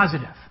be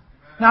positive.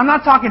 Now, I'm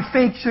not talking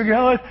fake sugar.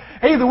 Oh,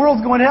 hey, the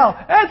world's going to hell.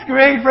 That's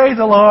great. Praise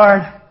the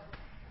Lord.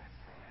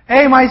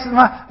 Hey,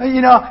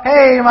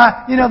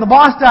 the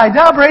boss died.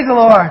 Oh, praise the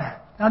Lord.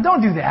 Now,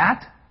 don't do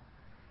that.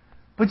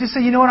 But just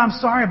say, you know what, I'm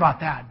sorry about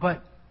that,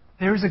 but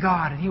there's a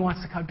God and He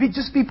wants to come.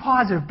 Just be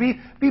positive.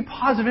 Be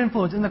positive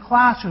influence in the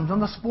classrooms,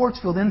 on the sports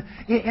field, in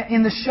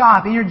the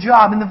shop, in your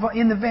job,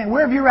 in the van,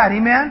 wherever you're at.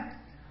 Amen?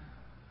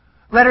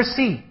 Letter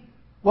C.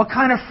 What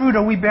kind of fruit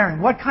are we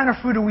bearing? What kind of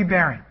fruit are we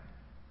bearing?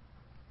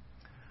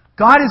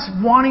 God is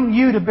wanting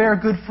you to bear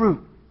good fruit.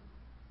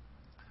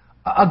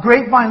 A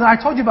grapevine, I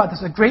told you about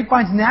this, a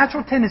grapevine's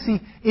natural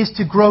tendency is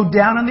to grow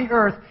down on the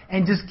earth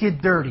and just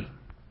get dirty.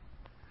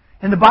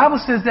 And the Bible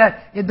says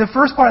that, the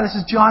first part of this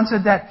is John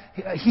said that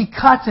He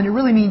cuts, and it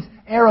really means,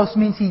 eros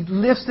means He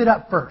lifts it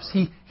up first.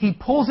 He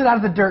pulls it out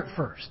of the dirt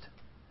first.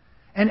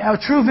 And a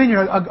true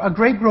vineyard, a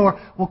grape grower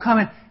will come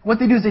in. What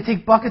they do is they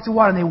take buckets of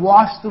water and they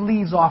wash the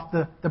leaves off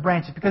the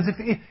branches. Because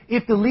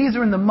if the leaves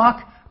are in the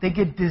muck, they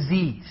get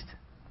diseased.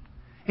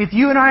 If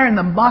you and I are in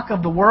the muck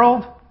of the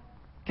world,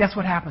 guess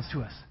what happens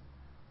to us?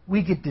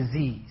 We get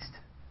diseased.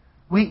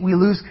 We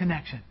lose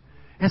connection.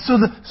 And so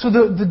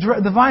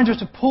the vine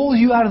dresser pulls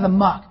you out of the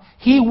muck.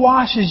 He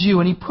washes you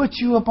and He puts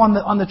you up on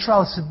the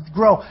trellis to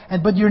grow.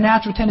 But your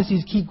natural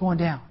tendencies keep going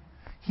down.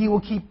 He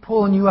will keep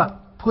pulling you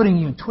up, putting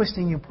you and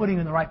twisting you and putting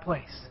you in the right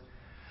place.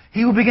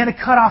 He will begin to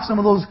cut off some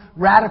of those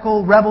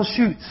radical rebel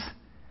shoots.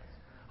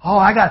 Oh,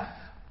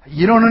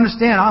 you don't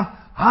understand.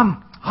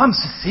 I'm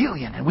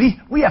Sicilian and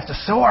we have to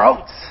sow our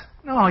oats.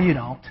 No, you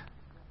don't.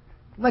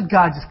 Let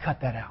God just cut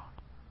that out.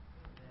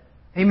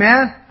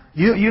 Amen?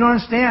 You don't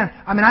understand.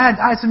 I mean, I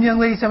had some young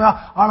ladies say,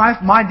 well,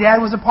 my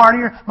dad was a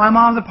partier, my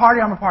mom's a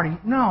partier, I'm a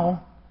partier. No.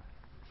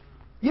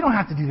 You don't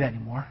have to do that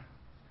anymore.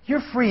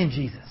 You're free in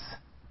Jesus.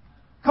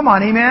 Come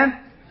on, amen?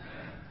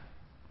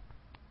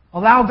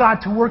 Allow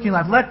God to work in your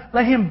life.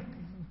 Let Him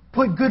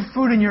put good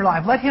fruit in your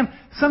life. Let Him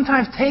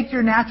sometimes take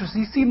your natural.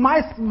 You see,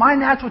 my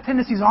natural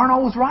tendencies aren't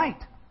always right.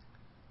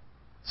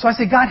 So I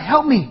say, God,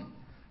 help me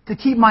to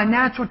keep my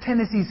natural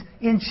tendencies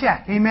in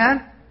check.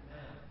 Amen?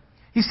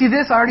 You see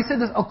this, I already said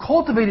this, a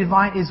cultivated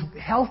vine is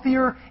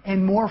healthier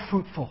and more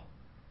fruitful.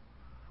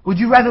 Would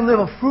you rather live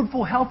a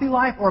fruitful, healthy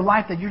life or a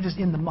life that you're just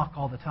in the muck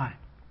all the time?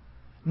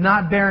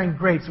 Not bearing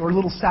grapes or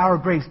little sour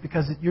grapes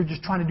because you're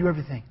just trying to do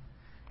everything.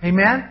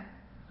 Amen?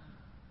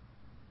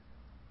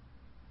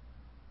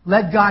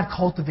 Let God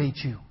cultivate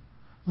you.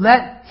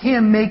 Let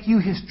Him make you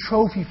His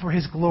trophy for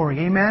His glory.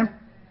 Amen?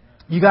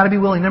 You got to be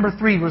willing. Number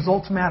 3,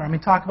 results matter. I'm going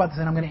to talk about this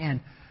and I'm going to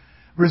end.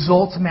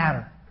 Results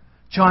matter.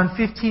 John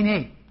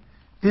 15:8.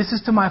 This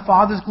is to my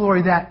Father's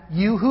glory that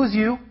you, who's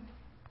you?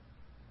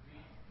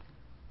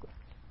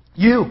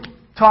 You.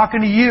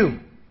 Talking to you.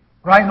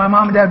 Right? My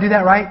mom and dad do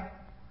that, right?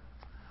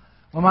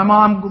 When my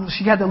mom,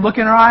 she had the look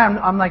in her eye,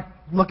 I'm like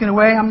looking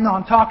away. I'm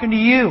talking to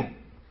you.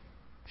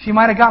 She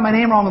might have got my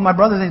name wrong with my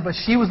brother's name, but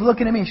she was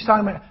looking at me and she's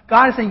talking about,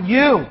 God is saying,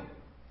 you,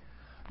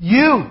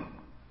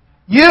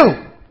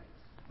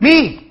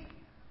 me.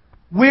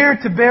 We're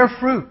to bear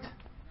fruit.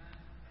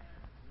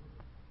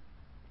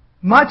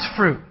 Much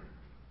fruit.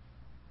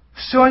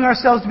 Showing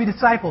ourselves to be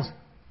disciples.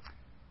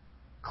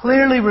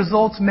 Clearly,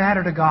 results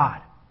matter to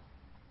God.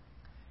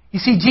 You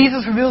see,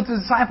 Jesus revealed to the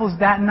disciples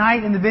that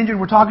night in the vineyard.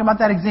 We're talking about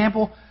that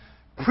example.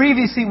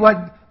 Precisely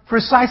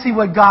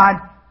what God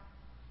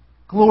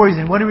glories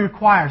in, what He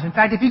requires. In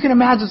fact, if you can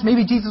imagine this,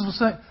 maybe Jesus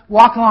was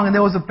walking along and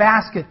there was a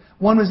basket.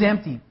 One was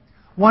empty.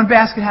 One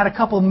basket had a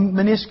couple of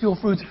minuscule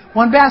fruits.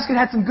 One basket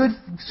had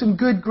some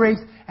good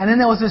grapes. And then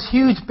there was this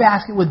huge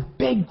basket with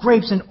big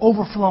grapes and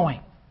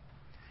overflowing.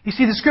 You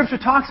see, the Scripture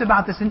talks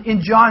about this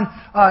in John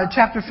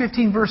chapter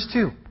 15, verse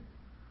 2.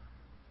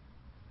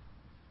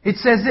 It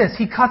says this,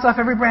 He cuts off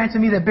every branch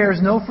in me that bears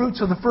no fruit.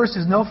 So the first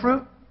is no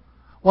fruit.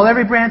 While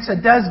every branch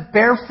that does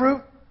bear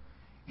fruit,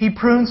 He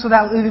prunes so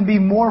that it will even be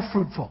more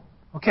fruitful.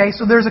 Okay,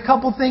 so there's a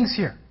couple things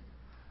here.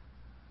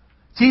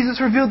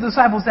 Jesus revealed to the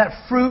disciples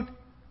that fruit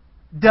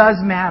does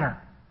matter.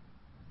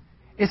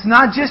 It's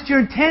not just your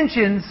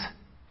intentions.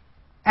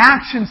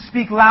 Actions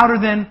speak louder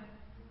than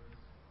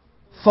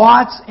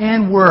thoughts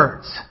and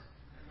words.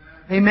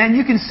 Amen.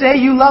 You can say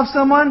you love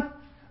someone,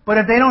 but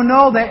if they don't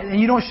know that and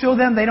you don't show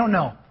them, they don't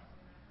know.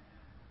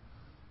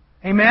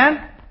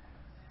 Amen.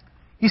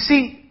 You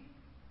see,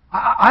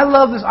 I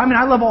love this. I mean,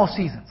 I love all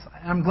seasons.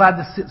 I'm glad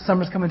the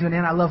summer's coming to an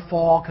end. I love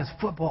fall because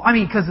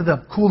of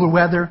the cooler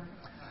weather.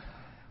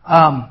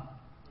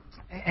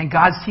 And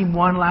God's team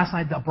won last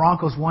night. The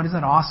Broncos won.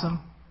 Isn't that awesome?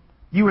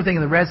 You were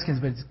thinking the Redskins,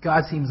 but it's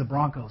God's team's the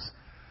Broncos.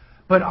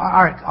 But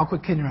all right, I'll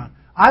quit kidding around.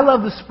 I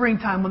love the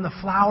springtime when the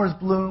flowers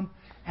bloom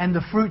and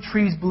the fruit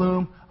trees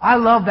bloom. I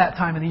love that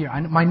time of the year.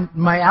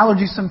 My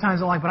allergies sometimes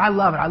don't like, but I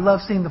love it. I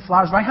love seeing the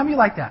flowers. Right? How many of you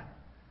like that?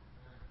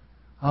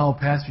 Oh,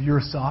 Pastor, you're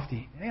a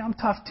softie. Hey, I'm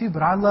tough too,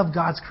 but I love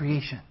God's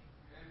creation.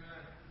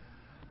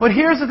 But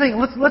here's the thing.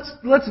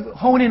 Let's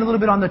hone in a little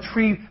bit on the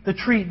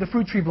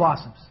fruit tree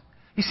blossoms.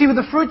 You see, with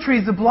the fruit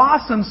trees, the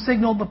blossoms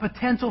signal the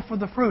potential for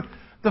the fruit.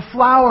 The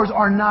flowers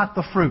are not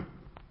the fruit.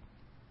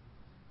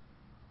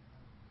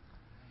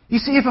 You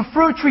see, if a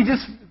fruit tree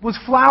just was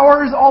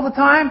flowers all the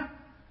time,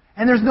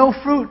 and there's no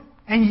fruit,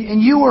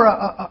 and you were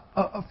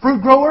a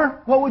fruit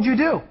grower, what would you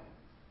do?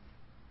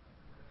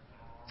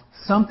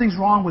 Something's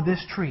wrong with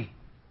this tree.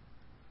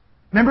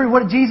 Remember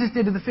what Jesus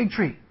did to the fig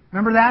tree?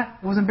 Remember that?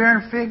 It wasn't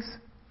bearing figs?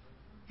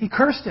 He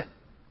cursed it.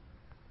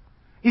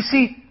 You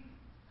see,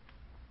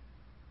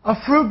 a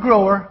fruit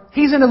grower,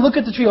 he's going to look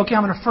at the tree. Okay,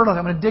 I'm going to fertilize.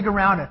 I'm going to dig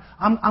around it.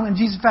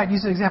 Jesus, in fact,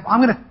 used an example.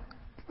 I'm going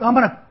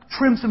to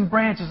trim some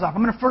branches off.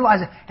 I'm going to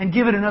fertilize it and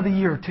give it another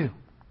year or two.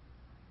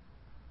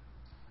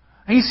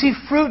 And you see,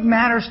 fruit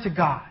matters to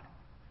God.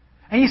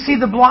 And you see,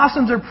 the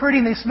blossoms are pretty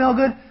and they smell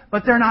good,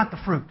 but they're not the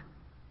fruit.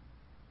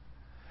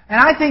 And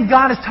I think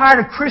God is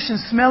tired of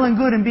Christians smelling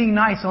good and being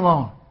nice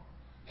alone.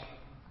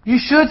 You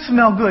should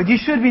smell good. You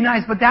should be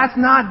nice, but that's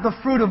not the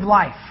fruit of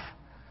life.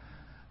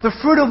 The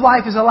fruit of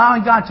life is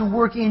allowing God to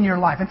work in your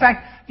life. In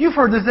fact, you've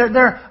heard this.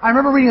 I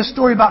remember reading a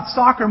story about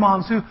soccer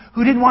moms who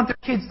didn't want their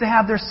kids to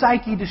have their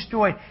psyche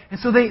destroyed. And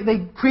so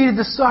they created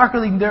the soccer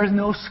league. There's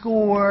no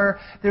score.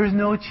 There's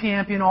no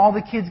champion. All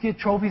the kids get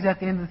trophies at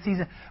the end of the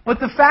season. But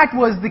the fact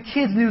was the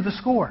kids knew the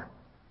score.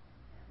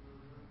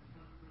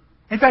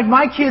 In fact,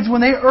 my kids, when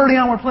they early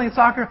on were playing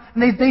soccer,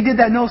 and they did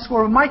that no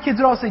score, my kids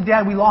would always say,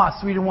 Dad, we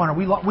lost 3-1, or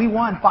we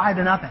won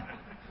 5-0.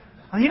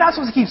 Well, you're not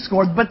supposed to keep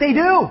score, but they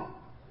do.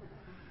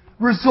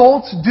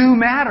 Results do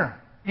matter.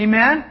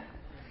 Amen?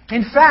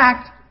 In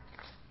fact,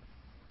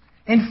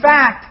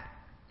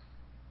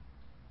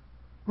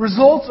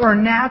 results are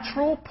a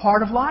natural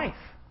part of life.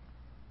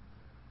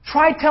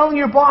 Try telling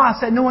your boss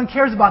that no one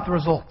cares about the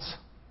results.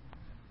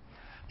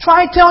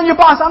 Try telling your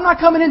boss, I'm not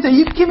coming in today.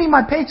 You can give me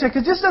my paycheck.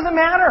 It just doesn't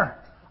matter.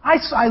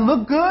 I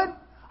look good.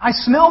 I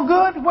smell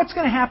good. What's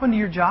going to happen to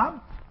your job?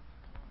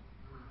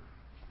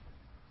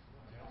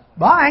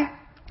 Bye.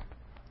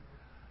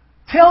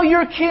 Tell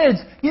your kids,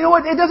 you know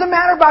what, it doesn't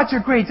matter about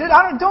your grades.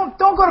 Don't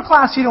go to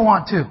class if you don't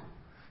want to.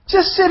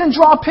 Just sit and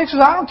draw pictures.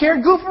 I don't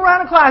care. Goof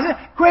around in class.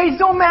 Grades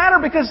don't matter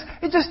because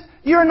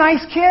you're a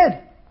nice kid.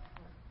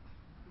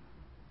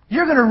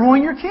 You're going to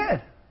ruin your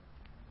kid.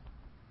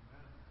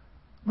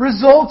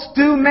 Results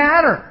do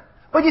matter.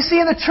 But you see,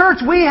 in the church,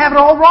 we have it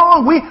all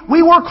wrong.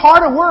 We work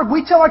hard at work.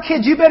 We tell our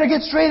kids, you better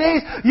get straight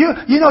A's.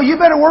 You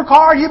better work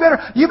hard. You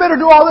better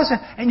do all this.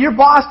 And your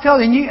boss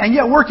tells you, and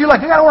yet at work, you're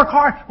like, you got to work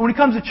hard. But when it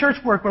comes to church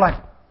work, we're like,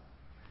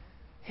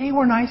 hey,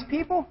 we're nice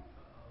people.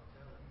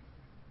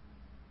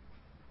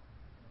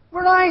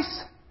 We're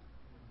nice.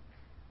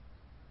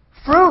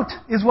 Fruit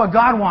is what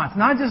God wants,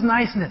 not just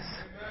niceness.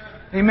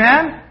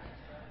 Amen?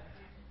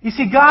 You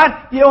see,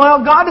 God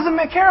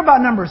doesn't care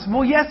about numbers.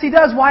 Well, yes, He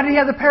does. Why did He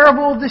have the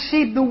parable of the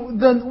sheep,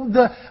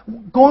 the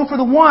going for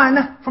the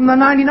one from the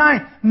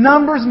 99?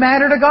 Numbers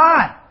matter to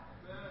God.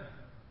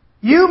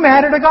 You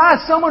matter to God.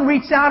 Someone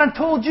reached out and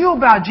told you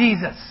about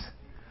Jesus.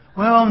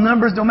 Well,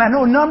 numbers don't matter.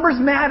 No, numbers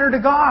matter to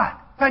God.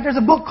 In fact, there's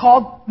a book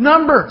called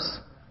Numbers.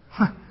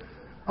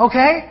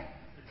 Okay?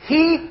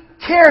 He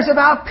cares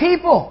about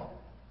people.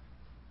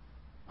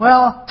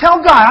 Well,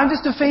 tell God, I'm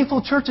just a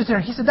faithful church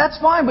attender. He said, that's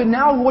fine, but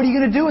now what are you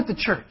going to do at the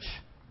church?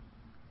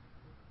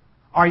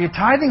 Are you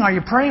tithing? Are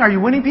you praying? Are you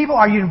winning people?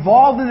 Are you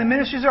involved in the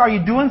ministries? Are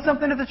you doing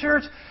something at the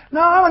church?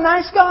 No, I'm a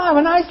nice guy. I'm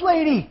a nice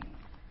lady.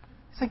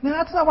 He's like, no,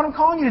 that's not what I'm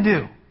calling you to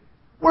do.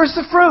 Where's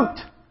the fruit?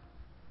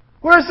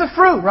 Where's the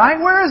fruit,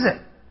 right? Where is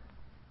it?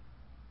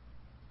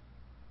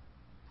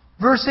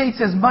 Verse 8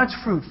 says, much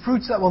fruit,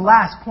 fruits that will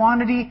last.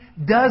 Quantity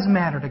does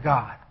matter to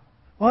God.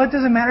 Well, it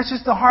doesn't matter. It's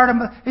just the heart.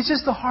 It's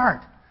just the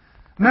heart.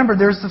 Remember,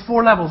 there's the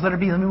 4 levels. Letter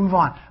B. Let me move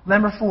on.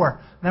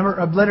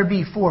 Letter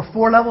B, 4.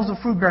 4 levels of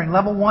fruit bearing.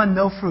 Level 1,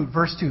 no fruit.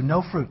 Verse 2,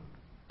 no fruit.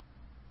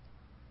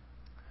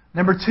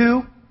 Number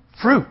 2,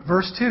 fruit.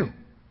 Verse 2.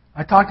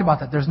 I talked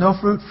about that. There's no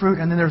fruit,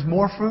 and then there's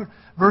more fruit.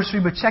 Verse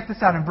 3, but check this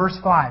out in verse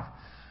 5.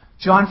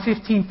 John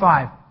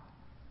 15:5.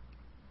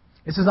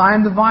 It says, I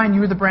am the vine,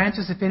 you are the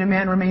branches. If any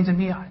man remains in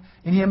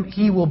him,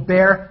 he will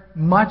bear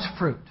much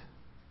fruit.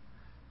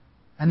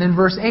 And then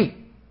verse 8.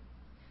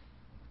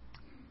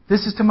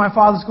 This is to my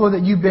Father's glory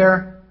that you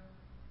bear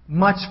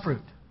much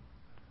fruit.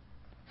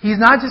 He's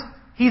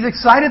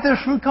excited there's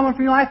fruit coming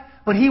from your life,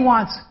 but He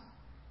wants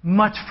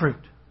much fruit.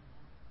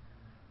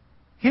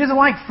 He doesn't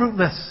like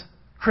fruitless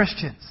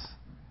Christians.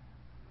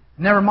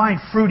 Never mind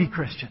fruity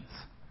Christians.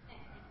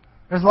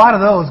 There's a lot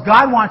of those.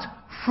 God wants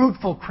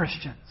fruitful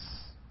Christians.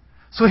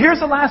 So here's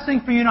the last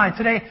thing for you and I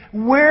today.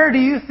 Where do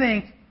you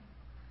think,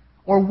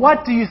 or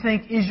what do you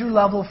think is your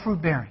level of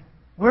fruit bearing?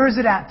 Where is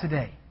it at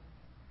today?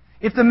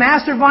 If the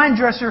master vine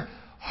dresser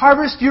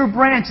harvests your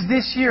branch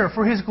this year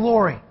for His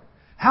glory,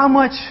 how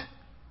much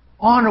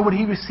honor would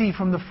He receive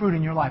from the fruit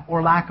in your life,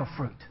 or lack of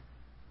fruit?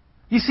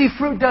 You see,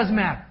 fruit does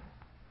matter.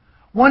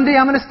 One day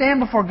I'm going to stand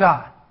before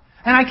God.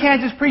 And I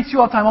can't just preach to you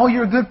all the time, oh,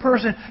 you're a good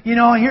person,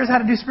 and here's how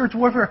to do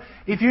spiritual warfare,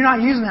 if you're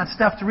not using that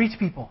stuff to reach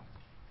people.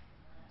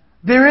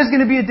 There is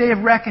going to be a day of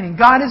reckoning.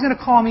 God is going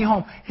to call me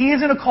home. He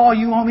is going to call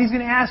you home. He's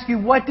going to ask you,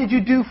 what did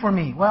you do for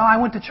me? Well, I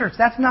went to church.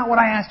 That's not what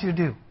I asked you to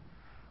do.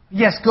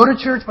 Yes, go to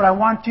church, but I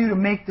want you to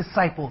make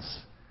disciples.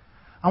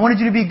 I wanted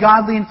you to be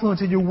godly influence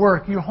in your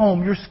work, your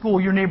home, your school,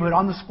 your neighborhood,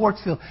 on the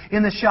sports field,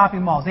 in the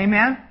shopping malls.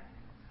 Amen?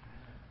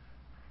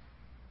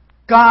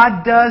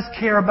 God does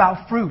care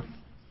about fruit.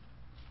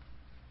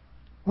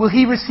 Will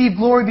He receive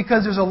glory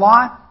because there's a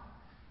lot?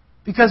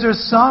 Because there's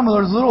some,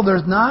 or there's little,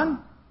 there's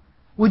none?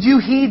 Would you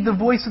heed the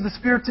voice of the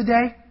Spirit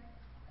today?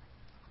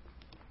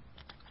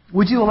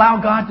 Would you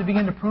allow God to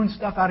begin to prune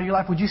stuff out of your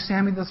life? Would you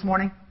stand with me this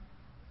morning?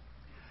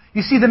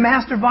 You see, the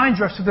master vine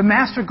dresser, the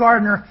master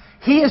gardener,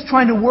 he is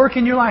trying to work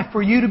in your life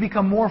for you to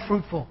become more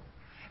fruitful.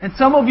 And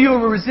some of you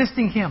are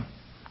resisting Him.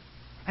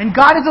 And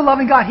God is a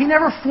loving God. He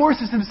never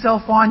forces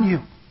Himself on you.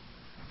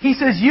 He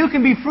says, you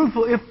can be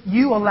fruitful if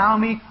you allow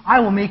me. I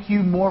will make you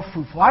more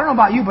fruitful. I don't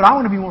know about you, but I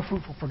want to be more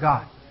fruitful for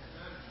God.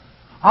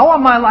 I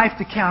want my life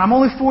to count. I'm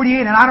only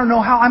 48, and I don't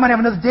know how. I might have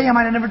another day. I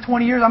might have another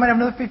 20 years. I might have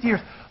another 50 years.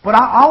 But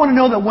I want to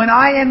know that when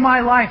I end my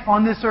life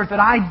on this earth, that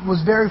I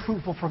was very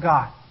fruitful for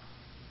God.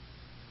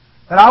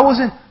 That I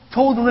wasn't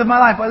told to live my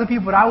life by other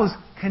people, but I was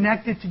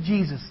connected to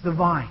Jesus, the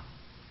vine.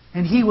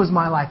 And He was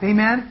my life.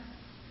 Amen?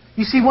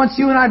 You see, once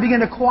you and I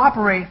begin to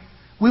cooperate,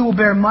 we will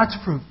bear much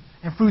fruit,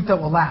 and fruit that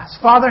will last.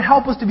 Father,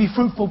 help us to be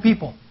fruitful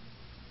people.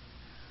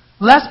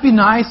 Let's be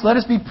nice, let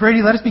us be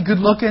pretty, let us be good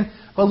looking,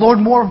 but Lord,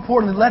 more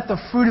importantly, let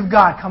the fruit of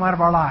God come out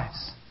of our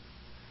lives.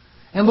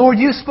 And Lord,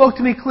 You spoke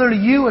to me clearly.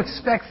 You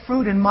expect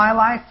fruit in my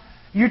life.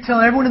 You're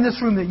telling everyone in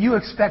this room that You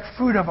expect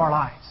fruit of our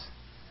lives.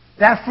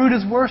 That fruit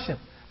is worship.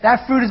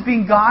 That fruit is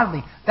being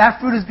godly. That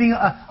fruit is being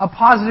a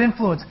positive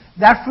influence.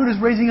 That fruit is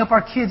raising up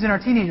our kids and our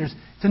teenagers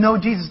to know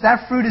Jesus.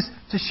 That fruit is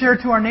to share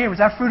to our neighbors.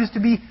 That fruit is to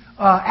be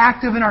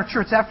active in our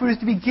church. That fruit is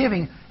to be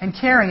giving and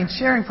caring and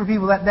sharing for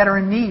people that are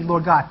in need,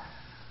 Lord God.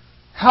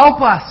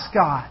 Help us,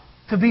 God,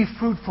 to be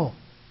fruitful,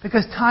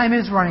 because time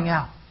is running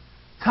out.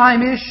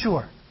 Time is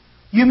short.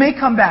 You may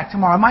come back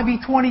tomorrow. It might be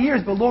 20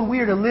 years, but Lord, we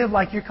are to live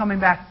like You're coming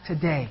back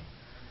today.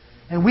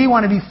 And we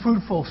want to be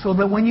fruitful so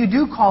that when You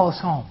do call us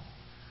home,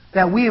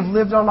 that we have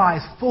lived our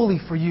lives fully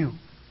for You.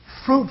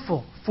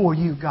 Fruitful for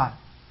You, God.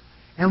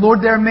 And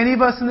Lord, there are many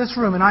of us in this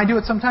room, and I do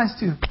it sometimes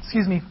too,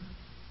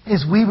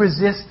 is we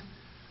resist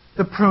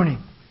the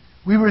pruning.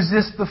 We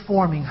resist the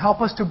forming.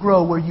 Help us to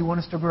grow where You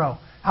want us to grow.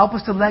 Help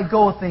us to let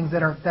go of things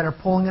that are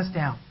pulling us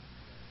down.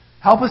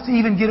 Help us to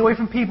even get away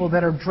from people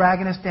that are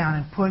dragging us down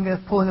and pulling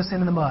us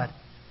into the mud.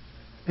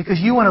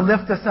 Because You want to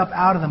lift us up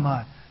out of the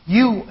mud.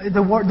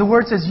 The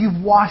Word says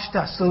You've washed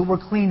us so that we're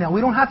clean now. We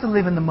don't have to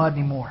live in the mud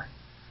anymore.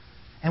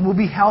 And we'll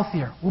be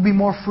healthier. We'll be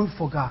more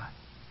fruitful, God.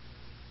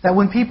 That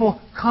when people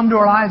come to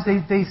our lives,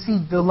 they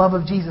see the love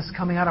of Jesus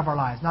coming out of our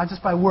lives. Not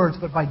just by words,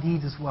 but by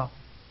deeds as well.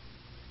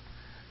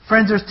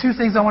 Friends, there's two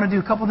things I want to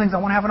do. A couple of things. I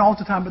want to have an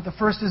altar time, but the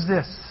first is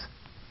this.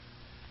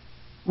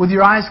 With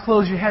your eyes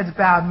closed, your heads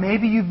bowed,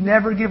 maybe you've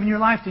never given your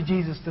life to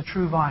Jesus, the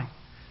true vine,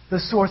 the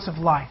source of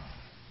life.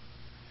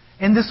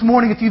 And this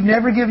morning, if you've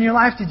never given your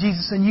life to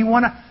Jesus and you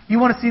want to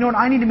say, you know what,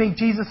 I need to make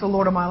Jesus the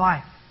Lord of my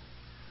life.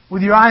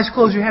 With your eyes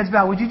closed, your heads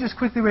bowed, would you just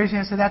quickly raise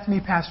your hand and say, that's me,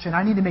 Pastor Chen.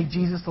 I need to make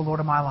Jesus the Lord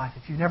of my life.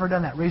 If you've never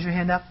done that, raise your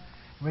hand up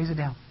and raise it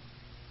down.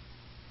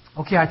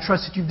 Okay, I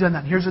trust that you've done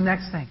that. Here's the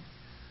next thing.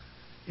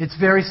 It's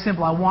very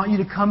simple. I want you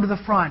to come to the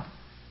front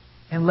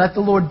and let the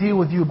Lord deal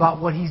with you about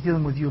what He's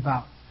dealing with you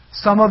about.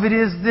 Some of it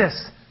is this.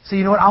 Say,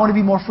 you know what, I want to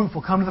be more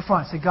fruitful. Come to the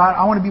front. Say, God,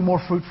 I want to be more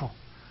fruitful.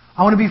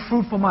 I want to be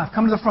fruitful in my life.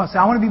 Come to the front. Say,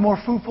 I want to be more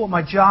fruitful in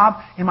my job,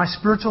 in my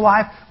spiritual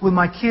life, with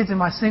my kids, in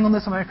my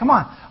singleness. Come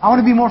on. I want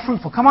to be more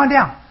fruitful. Come on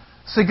down.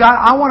 Say, God,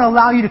 I want to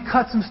allow You to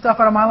cut some stuff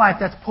out of my life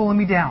that's pulling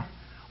me down.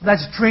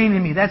 That's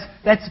draining me. That's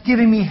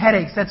giving me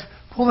headaches. That's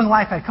pulling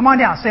life out. Come on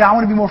down. Say, I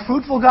want to be more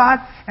fruitful, God.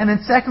 And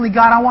then secondly,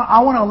 God, I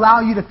want to allow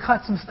You to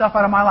cut some stuff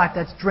out of my life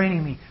that's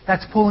draining me.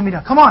 That's pulling me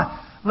down. Come on.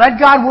 Let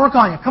God work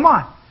on you. Come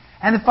on.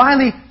 And then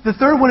finally, the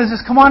third one is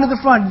just come on to the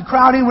front. You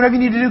crowd in, whatever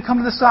you need to do, come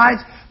to the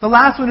sides. The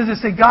last one is to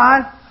say,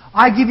 God,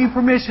 I give You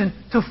permission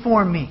to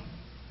form me.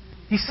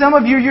 Some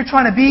of you, you're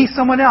trying to be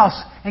someone else.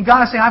 And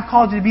God is saying, I've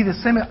called you to be the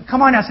same. Come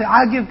on now, say,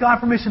 I give God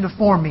permission to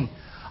form me.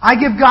 I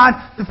give God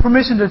the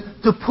permission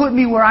to put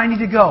me where I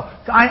need to go.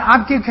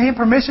 I give Him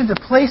permission to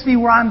place me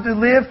where I'm to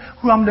live,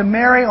 who I'm to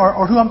marry,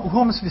 or who I'm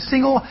to be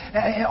single,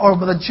 or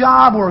with a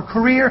job, or a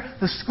career,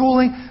 the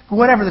schooling,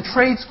 whatever, the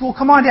trade school.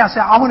 Come on down.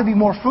 Say, I want to be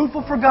more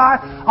fruitful for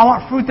God. I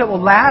want fruit that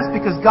will last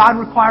because God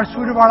requires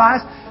fruit of our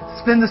lives.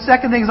 Then the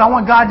second thing is I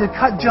want God to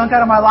cut junk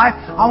out of my life.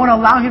 I want to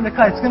allow Him to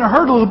cut. It's going to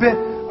hurt a little bit,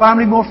 but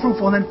I'm going to be more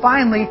fruitful. And then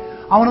finally,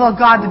 I want to allow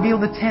God to be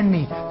able to tend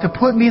me, to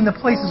put me in the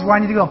places where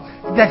I need to go,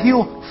 that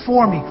He'll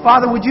form me.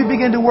 Father, would You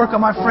begin to work on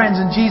my friends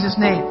in Jesus'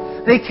 name?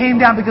 They came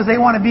down because they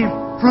want to be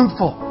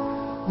fruitful.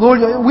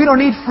 Lord, we don't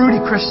need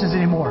fruity Christians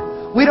anymore.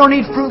 We don't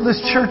need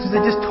fruitless churches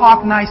that just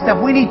talk nice stuff.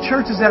 We need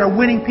churches that are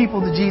winning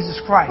people to Jesus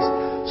Christ.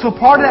 So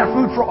part of that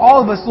fruit for all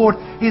of us, Lord,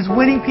 is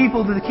winning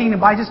people to the kingdom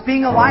by just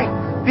being a light,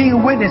 being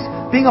a witness,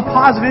 being a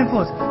positive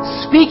influence,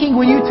 speaking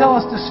when You tell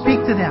us to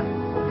speak to them.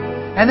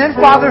 And then,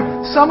 Father,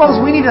 some of us,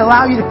 we need to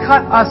allow You to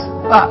cut us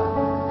up.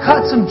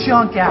 Cut some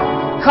junk out.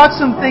 Cut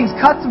some things.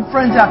 Cut some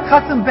friends out.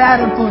 Cut some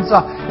bad influence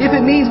off. If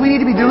it means we need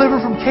to be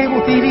delivered from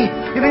cable TV.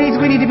 If it means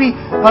we need to be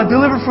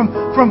delivered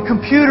from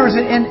computers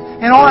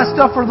and all that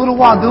stuff for a little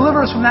while.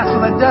 Deliver us from that so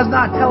that does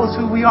not tell us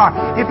who we are.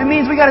 If it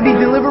means we got to be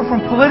delivered from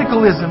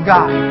politicalism,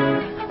 God,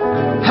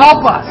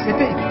 help us.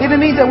 If it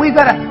means that we've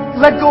got to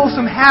let go of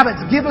some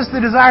habits, give us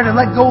the desire to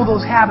let go of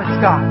those habits,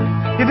 God.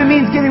 If it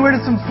means getting rid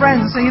of some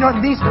friends and saying, you know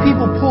what, these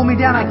people pull me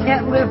down. I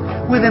can't live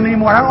with them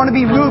anymore. I don't want to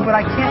be rude, but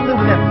I can't live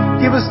with them.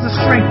 Give us the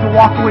strength to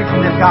walk away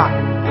from them, God.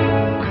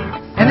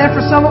 And then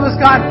for some of us,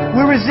 God,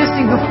 we're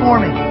resisting the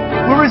forming.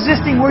 We're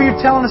resisting where You're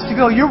telling us to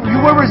go.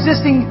 We're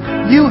resisting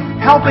You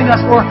helping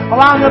us or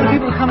allowing other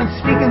people to come and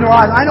speak into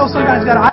our lives. I know sometimes, God,